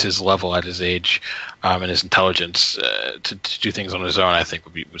to use his level at his age and his intelligence to do things on his own, I think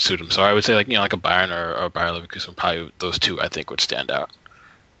would suit him. So I would say like a Bayern or a Bayer Leverkusen, probably those two I think would stand out.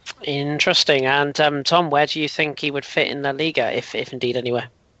 Interesting. And Tom, where do you think he would fit in La Liga, if indeed anywhere?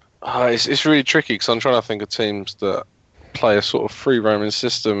 It's really tricky because I'm trying to think of teams that play a sort of free roaming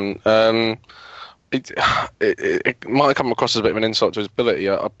system. It might come across as a bit of an insult to his ability,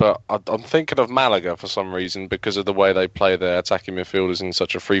 but I'm thinking of Malaga for some reason because of the way they play their attacking midfielders in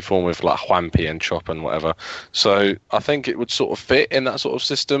such a free form with like Juanpi and Chop and whatever. So I think it would sort of fit in that sort of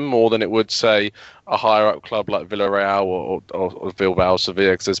system more than it would, say, a higher up club like Villarreal or Bilbao,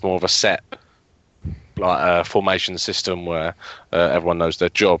 Sevilla, because there's more of a set formation system where everyone knows their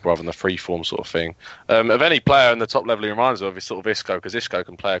job rather than the free form sort of thing. Of any player in the top level he reminds me of is sort of Isco, because Isco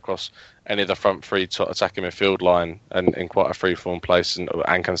can play across any of the front three attacking midfield line and in quite a free form place and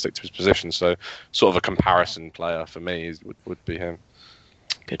can stick to his position. So sort of a comparison player for me would be him.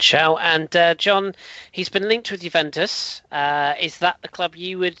 Good shout. And John, he's been linked with Juventus. Is that the club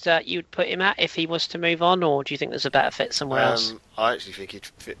you would put him at if he was to move on, or do you think there's a better fit somewhere else? I actually think he'd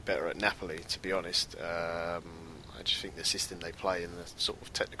fit better at Napoli, to be honest. I just think the system they play and the sort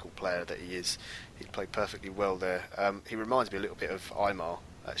of technical player that he is, he'd play perfectly well there. He reminds me a little bit of Aymar,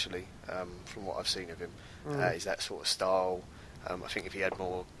 actually, from what I've seen of him. He's that sort of style. I think if he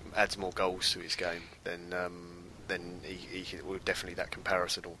adds more goals to his game, then he would definitely, that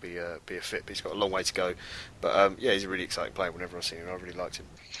comparison will be a fit. But he's got a long way to go. But he's a really exciting player. Whenever I've seen him, I really liked him.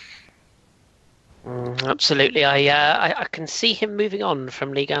 Absolutely. I can see him moving on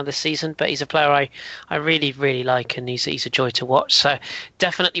from Ligue 1 this season, but he's a player I really, really like, and he's a joy to watch. So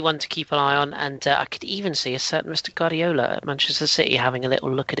definitely one to keep an eye on. And I could even see a certain Mr. Guardiola at Manchester City having a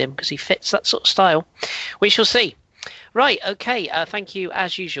little look at him because he fits that sort of style. We shall see. Right, okay. Thank you,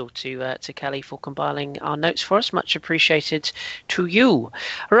 as usual, to Kelly for compiling our notes for us. Much appreciated to you.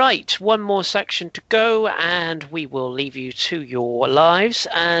 Right, one more section to go, and we will leave you to your lives.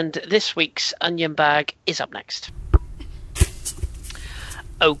 And this week's Onion Bag is up next.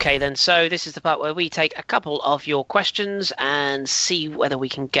 Okay then, so this is the part where we take a couple of your questions and see whether we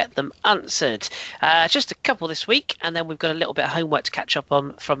can get them answered. Just a couple this week, and then we've got a little bit of homework to catch up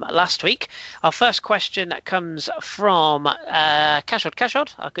on from last week. Our first question comes from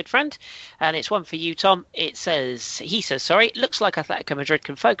Kashod, our good friend, and it's one for you, Tom. He says, looks like Atletico Madrid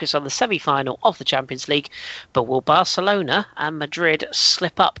can focus on the semi-final of the Champions League, but will Barcelona and Madrid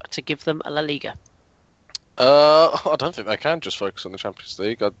slip up to give them a La Liga? I don't think they can just focus on the Champions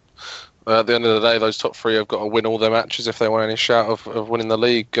League. At the end of the day, those top three have got to win all their matches if they want any shout of winning the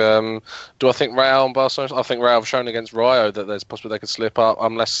league. Do I think Real and Barcelona? I think Real have shown against Rayo that there's possibly they could slip up.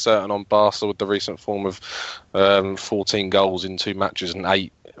 I'm less certain on Barca with the recent form of 14 goals in 2 matches and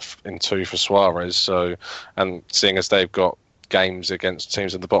 8 in 2 for Suarez. So, and seeing as they've got games against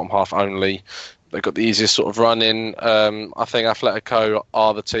teams in the bottom half only, they've got the easiest sort of run in. I think Atletico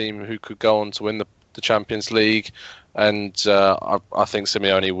are the team who could go on to win the Champions League, and I think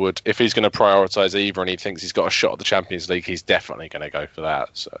Simeone would, if he's going to prioritise either and he thinks he's got a shot at the Champions League, he's definitely going to go for that.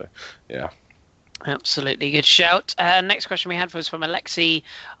 So, yeah. Absolutely, good shout. Next question we had was from Alexei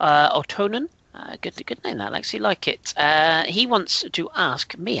Otonen. Good name that, Alexi. Like it. He wants to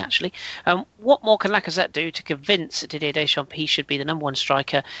ask me, actually, what more can Lacazette do to convince Didier Deschamps he should be the number one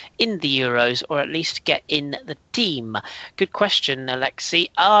striker in the Euros, or at least get in the team? Good question, Alexi.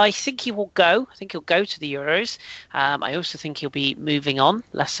 I think he will go. I think he'll go to the Euros. I also think he'll be moving on.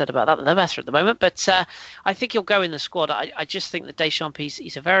 Less said about that, the better at the moment. But I think he'll go in the squad. I just think that Deschamps,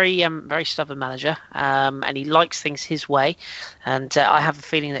 he's a very stubborn manager, and he likes things his way. And I have a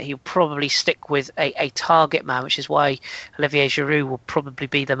feeling that he'll probably stick with a target man, which is why Olivier Giroud will probably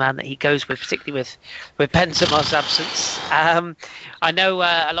be the man that he goes with, particularly with Benzema's absence. I know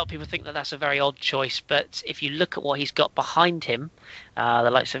a lot of people think that that's a very odd choice, but if you look at what he's got behind him, the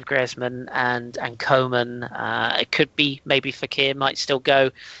likes of Griezmann and Coman, it could be maybe Fekir might still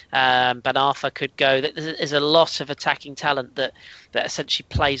go, Ben Arfa could go. There's a lot of attacking talent that essentially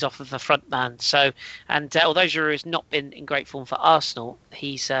plays off of the front man. So, and although Giroud has not been in great form for Arsenal,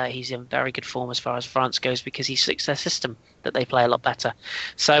 he's in very good form as far as France goes, because he suits their system that they play a lot better.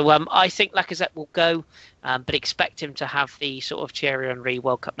 So I think Lacazette will go, but expect him to have the sort of Thierry Henry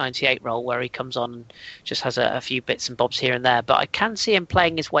World Cup '98 role where he comes on and just has a few bits and bobs here and there. But I can see him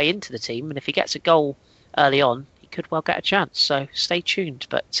playing his way into the team, and if he gets a goal early on, he could well get a chance. So stay tuned.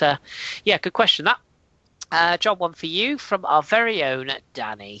 But yeah, good question that. John, one for you from our very own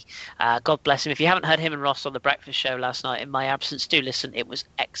Danny. God bless him. If you haven't heard him and Ross on the breakfast show last night in my absence, do listen. It was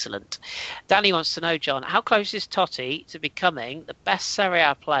excellent. Danny wants to know, John, how close is Totti to becoming the best Serie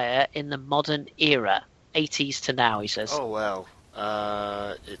A player in the modern era? 80s to now, he says. Oh, wow.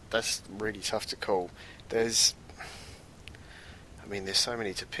 That's really tough to call. There's so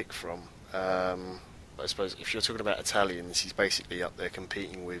many to pick from. I suppose if you're talking about Italians, he's basically up there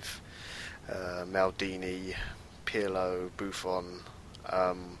competing with Maldini, Pirlo, Buffon.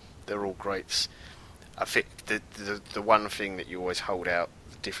 They're all greats. I think the one thing that you always hold out,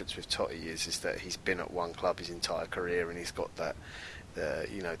 the difference with Totti is that he's been at one club his entire career, and he's got that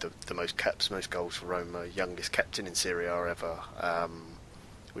the most caps, most goals for Roma, youngest captain in Serie A ever,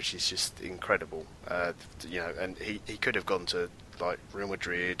 which is just incredible. And he could have gone to like Real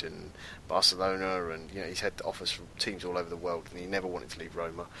Madrid and Barcelona, and he's had offers from teams all over the world, and he never wanted to leave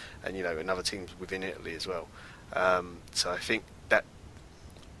Roma, and another teams within Italy as well. So I think that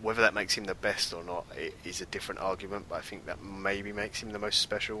whether that makes him the best or not is a different argument, but I think that maybe makes him the most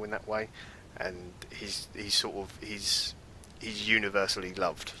special in that way, and he's universally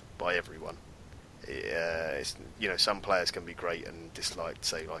loved by everyone. Some players can be great and disliked.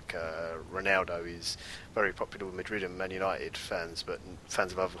 Say like Ronaldo is very popular with Madrid and Man United fans, but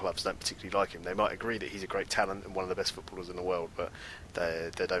fans of other clubs don't particularly like him. They might agree that he's a great talent and one of the best footballers in the world, but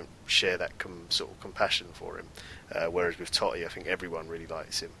they don't share that sort of compassion for him. Whereas with Totti, I think everyone really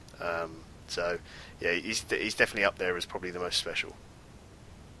likes him. So yeah, he's definitely up there as probably the most special.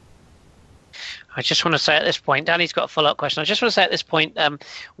 I just want to say at this point, Danny's got a follow-up question. I just want to say at this point,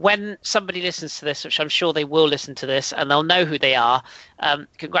 when somebody listens to this, which I'm sure they will listen to this, and they'll know who they are,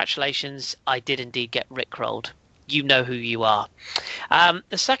 congratulations, I did indeed get rickrolled. You know who you are.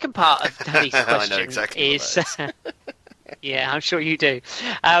 The second part of Danny's question I know exactly is... Yeah, I'm sure you do.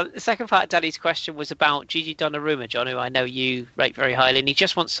 The second part of Danny's question was about Gigi Donnarumma, John, who I know you rate very highly, and he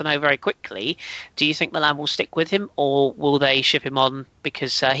just wants to know very quickly, do you think Milan will stick with him, or will they ship him on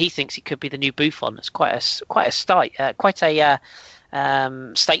because he thinks he could be the new Buffon? It's quite a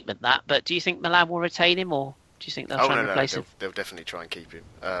statement, that. But do you think Milan will retain him, or do you think they'll try and replace him? They'll definitely try and keep him.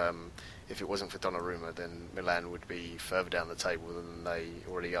 If it wasn't for Donnarumma, then Milan would be further down the table than they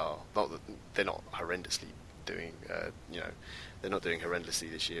already are. Not that they're not horrendously doing, they're not doing horrendously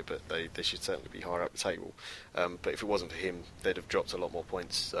this year, but they should certainly be higher up the table. But if it wasn't for him, they'd have dropped a lot more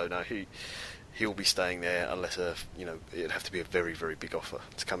points. So no, he'll be staying there unless it'd have to be a very, very big offer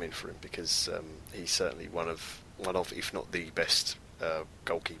to come in for him, because he's certainly one of if not the best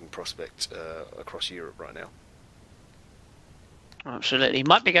goalkeeping prospect across Europe right now. Absolutely.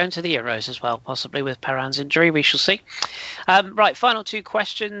 Might be going to the Euros as well, possibly with Perrin's injury. We shall see. Right, final two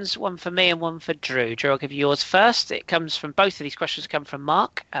questions, one for me and one for Drew. Drew, I'll give you yours first. It comes from, both of these questions come from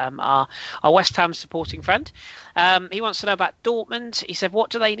Mark, our West Ham supporting friend. He wants to know about Dortmund. He said, what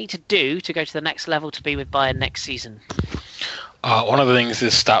do they need to do to go to the next level to be with Bayern next season? One of the things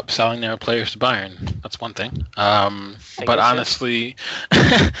is stop selling their players to Bayern. That's one thing. But honestly,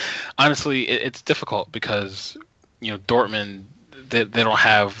 it's difficult because, Dortmund, they don't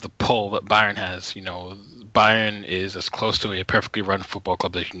have the pull that Bayern has. Bayern is as close to a perfectly run football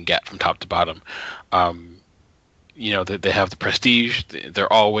club that you can get from top to bottom. They have the prestige.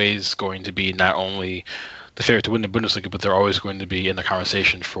 They're always going to be not only the favorite to win the Bundesliga, but they're always going to be in the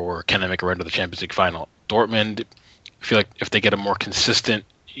conversation for can they make a run to the Champions League final. Dortmund, I feel like if they get a more consistent,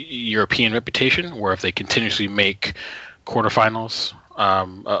 European reputation, where if they continuously make quarterfinals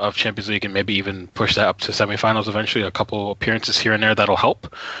of Champions League and maybe even push that up to semifinals eventually, a couple appearances here and there, that'll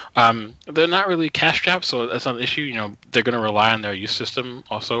help. They're not really cash strapped, so that's not an issue. They're going to rely on their youth system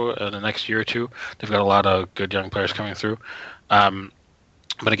also in the next year or two. They've got a lot of good young players coming through.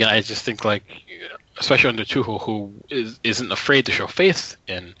 But again, I just think, like, especially under Tuchel, who isn't afraid to show faith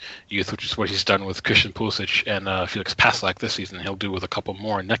in youth, which is what he's done with Christian Pulisic and Felix Passlack this season. He'll do with a couple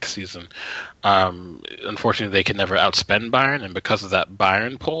more next season. Unfortunately, they can never outspend Bayern, and because of that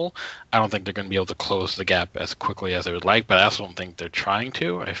Bayern pull, I don't think they're going to be able to close the gap as quickly as they would like, but I also don't think they're trying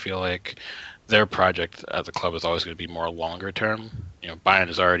to. I feel like their project as a club is always going to be more longer term. Bayern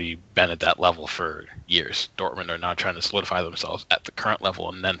has already been at that level for years. Dortmund are now trying to solidify themselves at the current level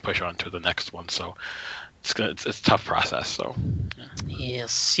and then push on to the next one. So it's a tough process. So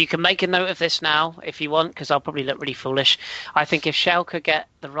yes, you can make a note of this now if you want, because I'll probably look really foolish. I think if Schalke get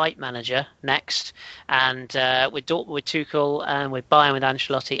the right manager next, and with Dortmund with Tuchel and with Bayern with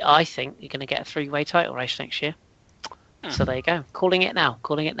Ancelotti, I think you're going to get a 3-way title race next year. So there you go. Calling it now.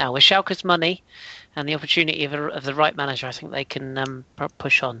 With Schalke's money and the opportunity of the right manager, I think they can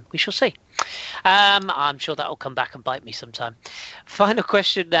push on. We shall see. I'm sure that will come back and bite me sometime. Final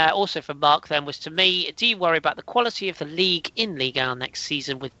question also from Mark then was to me, do you worry about the quality of the league in Ligue 1 next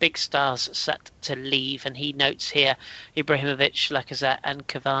season with big stars set to leave? And he notes here Ibrahimovic, Lacazette and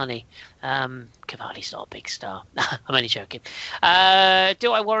Cavani. Cavani's not a big star. I'm only joking. Do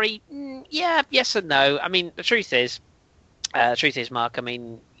I worry? Yeah, yes and no. I mean, the truth is, Mark, I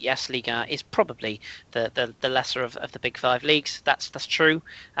mean, yes, Liga is probably the lesser of the big five leagues. That's true.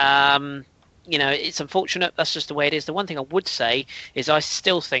 It's unfortunate. That's just the way it is. The one thing I would say is I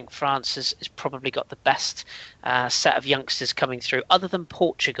still think France has probably got the best set of youngsters coming through, other than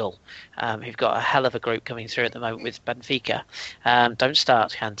Portugal, who've got a hell of a group coming through at the moment with Benfica. Don't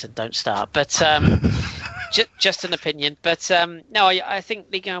start, Canton, don't start. But just an opinion. But no, I think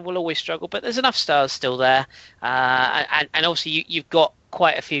Liga will always struggle, but there's enough stars still there. And also you've got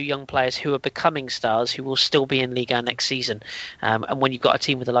quite a few young players who are becoming stars who will still be in Liga next season. And when you've got a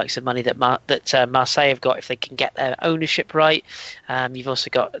team with the likes of money that Marseille have got, if they can get their ownership right, you've also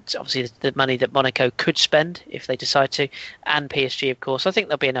got obviously the money that Monaco could spend if they decide to, and PSG, of course. I think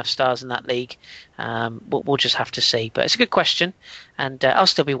there'll be enough stars in that league. We'll just have to see. But it's a good question, and I'll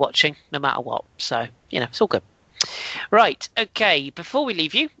still be watching no matter what. So, it's all good. Right, okay. Before we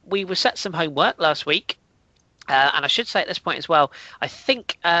leave you, we were set some homework last week. And I should say at this point as well, I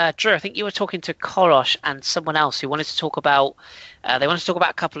think, Drew, you were talking to Korosh and someone else who wanted to talk about,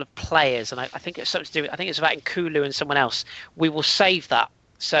 a couple of players. And I think it's something to do with, I think it's about Nkulu and someone else. We will save that.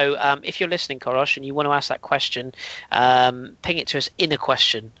 So if you're listening, Korosh, and you want to ask that question, ping it to us in a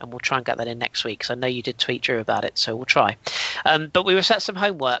question, and we'll try and get that in next week, because I know you did tweet Drew about it, so we'll try. But we were set some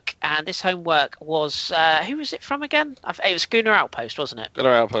homework, and this homework was, who was it from again? It was Gunnar Outpost, wasn't it? Gunnar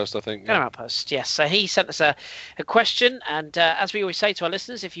Outpost, I think. Gunnar Outpost, yes. So he sent us a question, and as we always say to our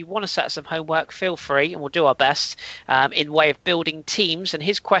listeners, if you want to set some homework, feel free, and we'll do our best in way of building teams. And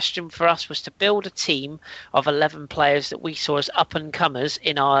his question for us was to build a team of 11 players that we saw as up-and-comers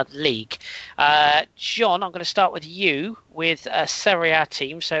in our league. John, I'm going to start with you with a Serie A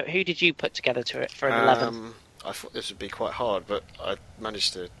team. So who did you put together for an 11? I thought this would be quite hard, but I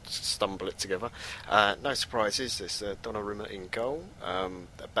managed to stumble it together. No surprises. There's Donnarumma in goal, a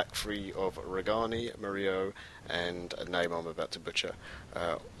back three of Regani, Murillo, and a name I'm about to butcher.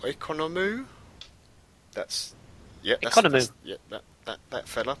 Economou. That's Economou. That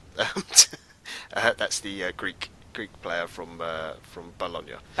fella. That's the Greek player from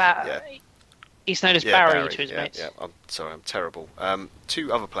Bologna. He's known as Barry to his mates. Yeah, I'm sorry, I'm terrible.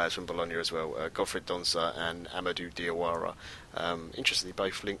 Two other players from Bologna as well, Godfred Donza and Amadou Diawara. Interestingly,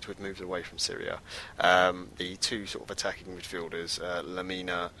 both linked with moves away from Serie. The two sort of attacking midfielders,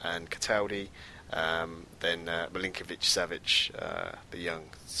 Lamina and Cataldi. Then Milinkovic Savic, the young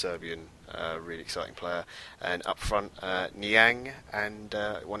Serbian, really exciting player. And up front, Niang and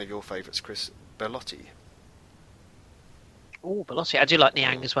one of your favourites, Kris, Belotti. Oh, Belotti. I do like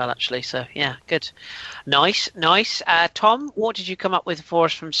Niang as well, actually. So, yeah, good. Nice. Tom, what did you come up with for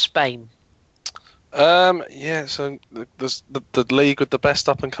us from Spain? So the league with the best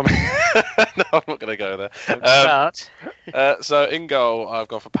up and coming. No, I'm not going to go there. So in goal, I've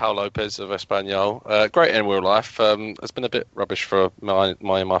gone for Pau Lopez of Espanyol. Great in real life. It's been a bit rubbish for my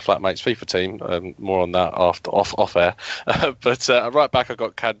flatmate's FIFA team. More on that off air. But right back, I've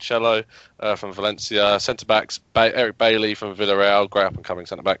got Cancelo from Valencia. Centre backs, Eric Bailly from Villarreal, great up and coming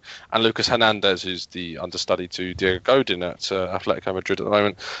centre back, and Lucas Hernandez, who's the understudy to Diego Godin at Atletico Madrid at the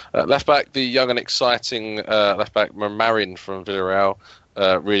moment. Left back, the young and exciting left back Marin from Villarreal.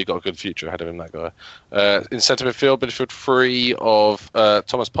 Really got a good future ahead of him, that guy. In centre midfield 3 of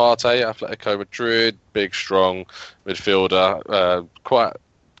Thomas Partey, Atletico Madrid, big, strong midfielder, quite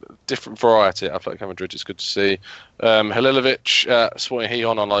different variety at Atletico Madrid. It's good to see. Halilovic, Sporting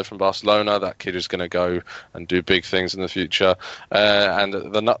Gijón on loan from Barcelona. That kid is going to go and do big things in the future. And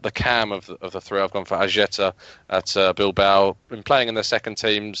the cam of the 3, I've gone for Ajeta at Bilbao. Been playing in their second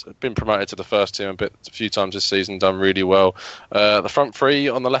teams. Been promoted to the first team a few times this season. Done really well. The front 3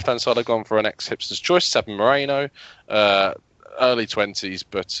 on the left hand side, I've gone for an ex-Hipsters Choice, Sepp Moreno. Early 20s,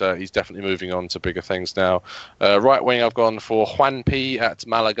 but he's definitely moving on to bigger things now. Right wing, I've gone for Juan P at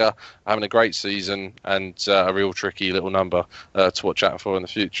Malaga, having a great season and a real tricky little number to watch out for in the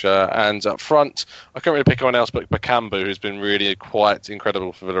future. And up front, I can't really pick anyone else but Bakambu, who's been really quite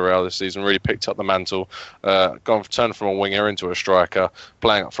incredible for Villarreal this season, really picked up the mantle, turned from a winger into a striker,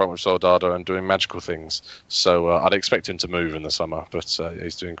 playing up front with Soldado and doing magical things. So I'd expect him to move in the summer, but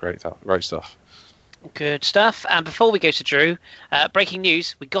he's doing great stuff. Good stuff. And before we go to Drew, breaking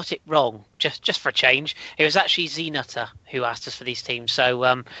news, we got it wrong, just for a change. It was actually Zenutta who asked us for these teams.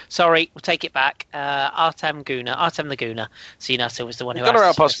 So, sorry, we'll take it back. Artem the Guna. Zenutta was the one who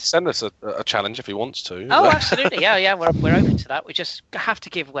asked us. Send us a challenge if he wants to. Oh, absolutely. Yeah, we're open to that. We just have to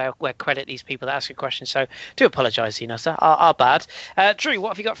give where credit these people that ask a question. So, do apologise, Zenutta. Our bad. Drew, what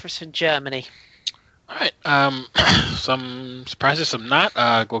have you got for us in Germany? All right. Some surprises, some not.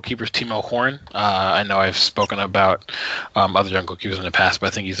 Goalkeeper's Timo Horn. I know I've spoken about other young goalkeepers in the past, but I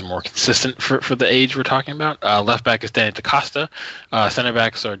think he's more consistent for the age we're talking about. Left back is Danny DaCosta. Center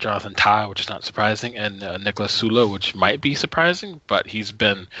backs are Jonathan Tah, which is not surprising, and Nicolas Sula, which might be surprising, but he's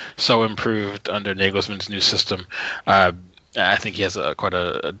been so improved under Nagelsmann's new system. I think he has quite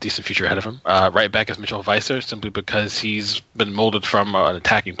a decent future ahead of him. Right back is Mitchell Weiser, simply because he's been molded from an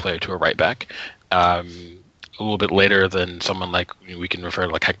attacking player to a right back. A little bit later than someone like, we can refer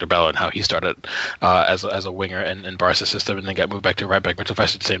to like Hector Bello and how he started as a winger in Barca's system and then got moved back to right back. Mitchell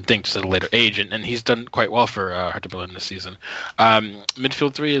Weiser did the same thing, just at a later age, and he's done quite well for Hertha Berlin this season.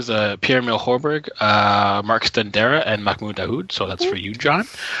 Midfield 3 is Pierre-Emile Højbjerg, Mark Stendera, and Mahmoud Dahoud, so that's for you, John.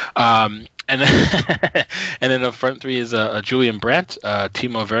 And then the front 3 is Julian Brandt,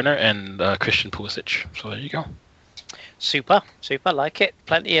 Timo Werner, and Christian Pulisic. So there you go. Super, like it.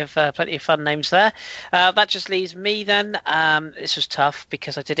 Plenty of fun names there. That just leaves me then. This was tough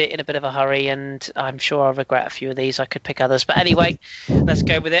because I did it in a bit of a hurry, and I'm sure I'll regret a few of these. I could pick others, but anyway, let's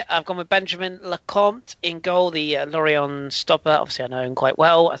go with it. I've gone with Benjamin Lecomte in goal, the Lorient stopper. Obviously, I know him quite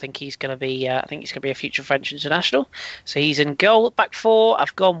well. I think he's going to be. A future French international. So he's in goal. Back 4,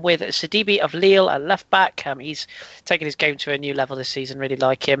 I've gone with Sidibe of Lille at left back. He's taken his game to a new level this season. Really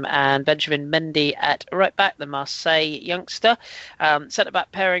like him. And Benjamin Mendy at right back, the Marseille youngster. Centre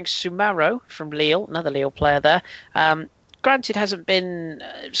back pairing Sumaro from Lille, another Lille player there. Granted, hasn't been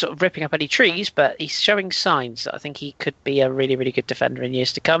sort of ripping up any trees, but he's showing signs that I think he could be a really, really good defender in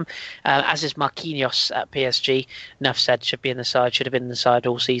years to come. As is Marquinhos at PSG. Enough said, should be in the side, should have been in the side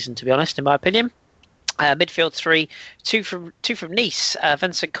all season, to be honest, in my opinion. Midfield 3, two from Nice.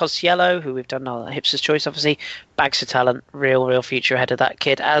 Vincent Cosiello, who we've done on Hipsters Choice, obviously. Bags of talent, real future ahead of that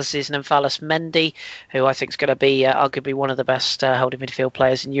kid. As is Nymphalis Mendy, who I think is going to be arguably one of the best holding midfield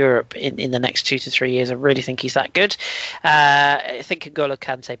players in Europe in the next 2 to 3 years. I really think he's that good. I think N'Golo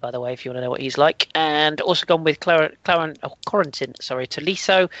Kante, by the way, if you want to know what he's like. And also gone with Corentin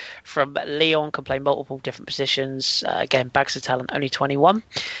Tolisso from Lyon, can play multiple different positions. Again, bags of talent, only 21.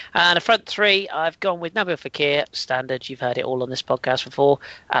 And a front 3, I've gone with Nabil Fekir, standard. You've heard it all on this podcast before.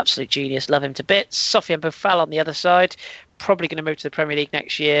 Absolute genius, love him to bits. Sofiane Boufal on the other side, probably going to move to the Premier League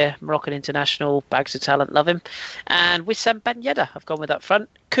next year. Moroccan international, bags of talent, love him. And Wissam Ben Yedder, I've gone with up front.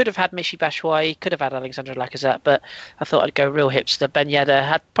 Could have had Michy Batshuayi, could have had Alexandre Lacazette, but I thought I'd go real hipster. Ben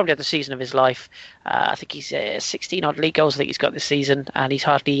Yedder probably had the season of his life. I think he's 16 odd league goals I think he's got this season, and he's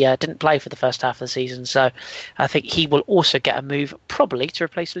hardly didn't play for the first half of the season, so I think he will also get a move probably to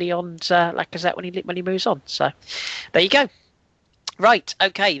replace Leon's Lacazette when he moves on. So there you go. Right,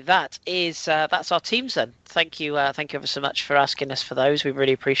 okay, that's our teams then. Thank you ever so much for asking us for those. We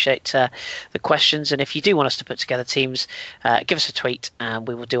really appreciate the questions, and if you do want us to put together teams, give us a tweet, and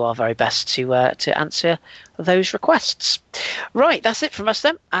we will do our very best to answer those requests. Right, that's it from us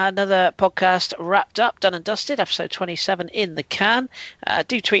then. Another podcast wrapped up, done and dusted. Episode 27 in the can.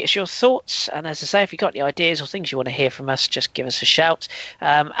 Do tweet us your thoughts, and as I say, if you've got any ideas or things you want to hear from us, just give us a shout.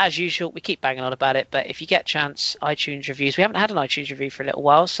 As usual, we keep banging on about it, but if you get a chance, iTunes reviews. We haven't had an iTunes review for a little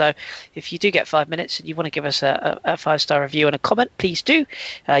while, so if you do get 5 minutes and you want to give us a 5-star review and a comment, please do.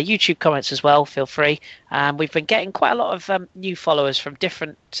 YouTube comments as well, feel free. And we've been getting quite a lot of new followers from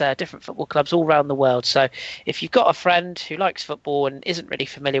different football clubs all around the world. So if you've got a friend who likes football and isn't really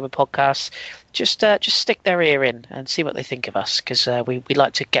familiar with podcasts, just stick their ear in and see what they think of us, because we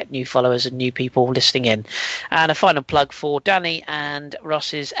like to get new followers and new people listening in. And a final plug for Danny and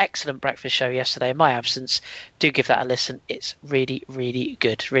Ross's excellent breakfast show yesterday in my absence. Do give that a listen. It's really, really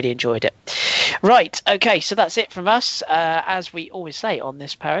good. Really enjoyed it. Right, okay, so that's it from us. As we always say on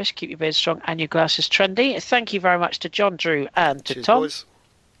this parish, keep your beard strong and your glasses trendy. Thank you very much to John, Drew, and to Cheers, Tom. boys.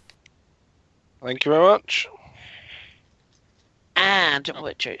 Thank you very much. And Drew, I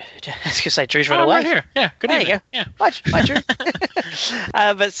was going to say Drew's run away. Right here. Yeah, good There evening. you go. Yeah. Bye, Drew.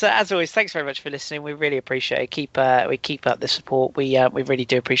 But as always, thanks very much for listening. We really appreciate it. We keep up the support. We really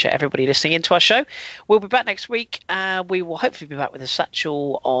do appreciate everybody listening into our show. We'll be back next week. We will hopefully be back with a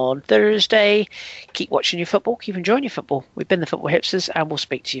satchel on Thursday. Keep watching your football. Keep enjoying your football. We've been the Football Hipsters, and we'll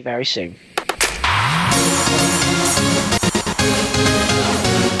speak to you very soon.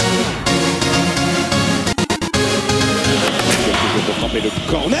 Pour frapper le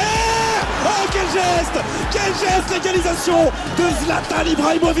corner. Oh, quel geste! Quel geste! L'égalisation de Zlatan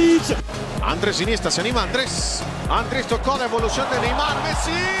Ibrahimovic. Andrés Iniesta, se anima Andrés. Andrés tocó la evolución de Neymar.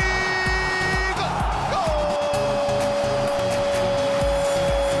 Messi.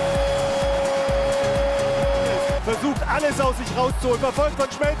 Versucht alles aus sich rauszuholen. Verfolgt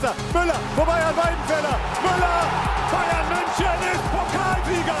von Schmelzer. Müller vorbei an Weidenfeller. Müller. Bayern München ist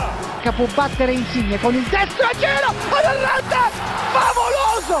Pokalsieger. Che può battere Insigne con il destro a giro ad Atlanta,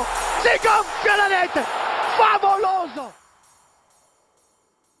 favoloso, si gonfia la rete, favoloso.